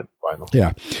CD. We do not vinyl.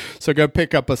 Yeah. So go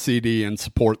pick up a CD and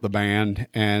support the band.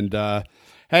 And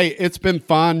hey, it's been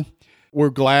fun. We're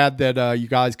glad that you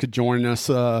guys could join us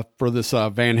for this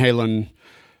Van Halen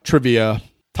trivia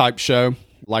type show.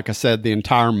 Like I said, the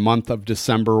entire month of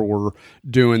December, we're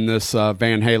doing this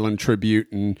Van Halen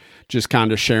tribute and just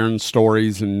kind of sharing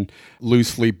stories and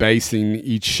loosely basing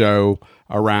each show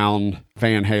around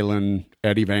Van Halen,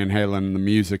 Eddie Van Halen, and the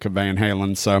music of Van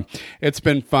Halen. So it's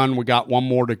been fun. We got one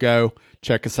more to go.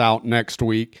 Check us out next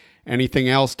week. Anything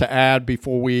else to add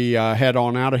before we head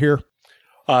on out of here?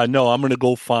 No, I'm going to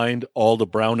go find all the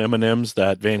brown M&Ms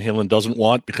that Van Halen doesn't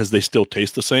want because they still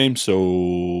taste the same.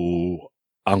 So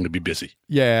I'm going to be busy.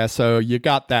 Yeah, so you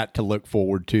got that to look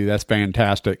forward to. That's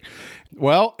fantastic.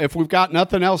 Well, if we've got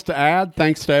nothing else to add,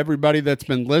 thanks to everybody that's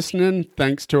been listening.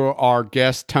 Thanks to our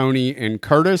guests, Tony and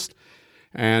Curtis.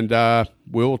 And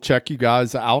we'll check you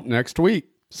guys out next week.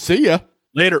 See ya.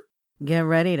 Later. Get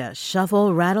ready to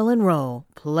shuffle, rattle, and roll.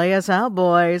 Play us out,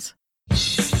 boys.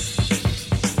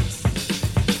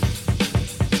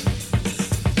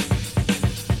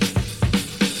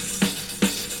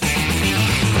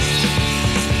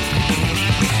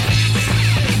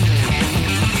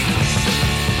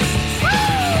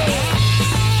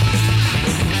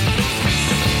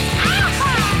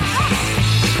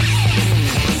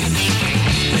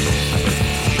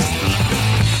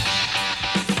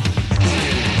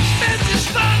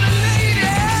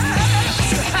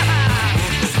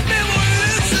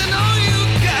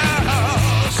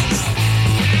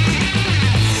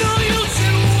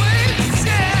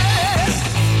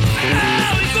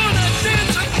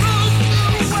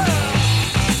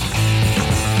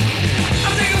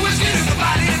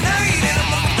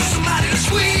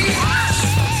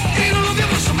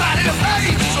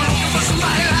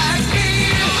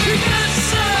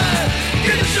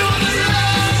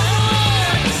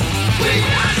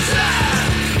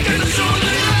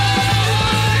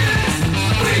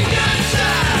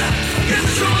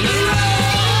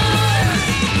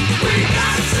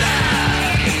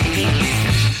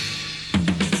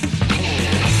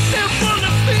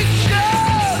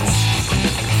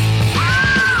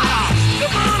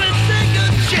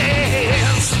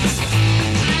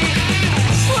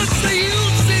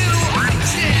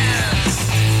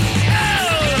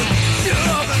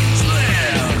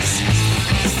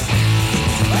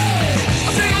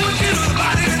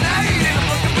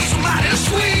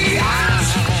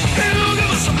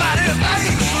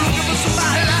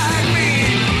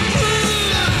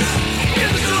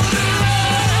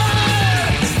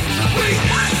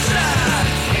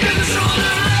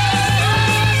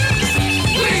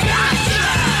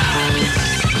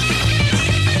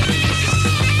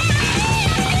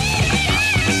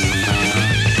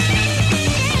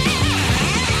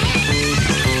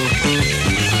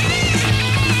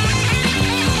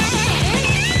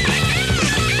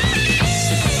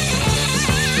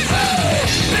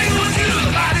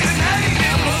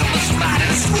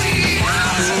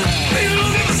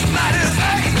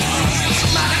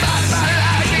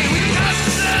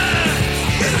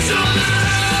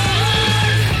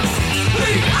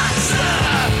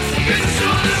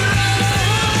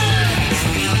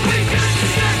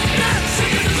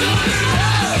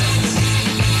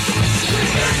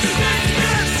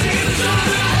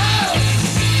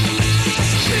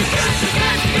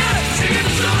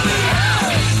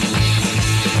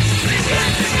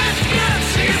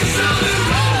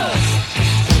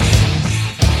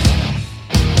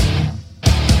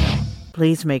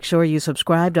 Please make sure you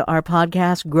subscribe to our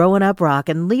podcast, Growing Up Rock,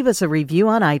 and leave us a review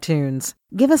on iTunes.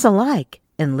 Give us a like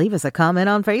and leave us a comment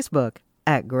on Facebook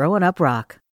at Growing Up Rock.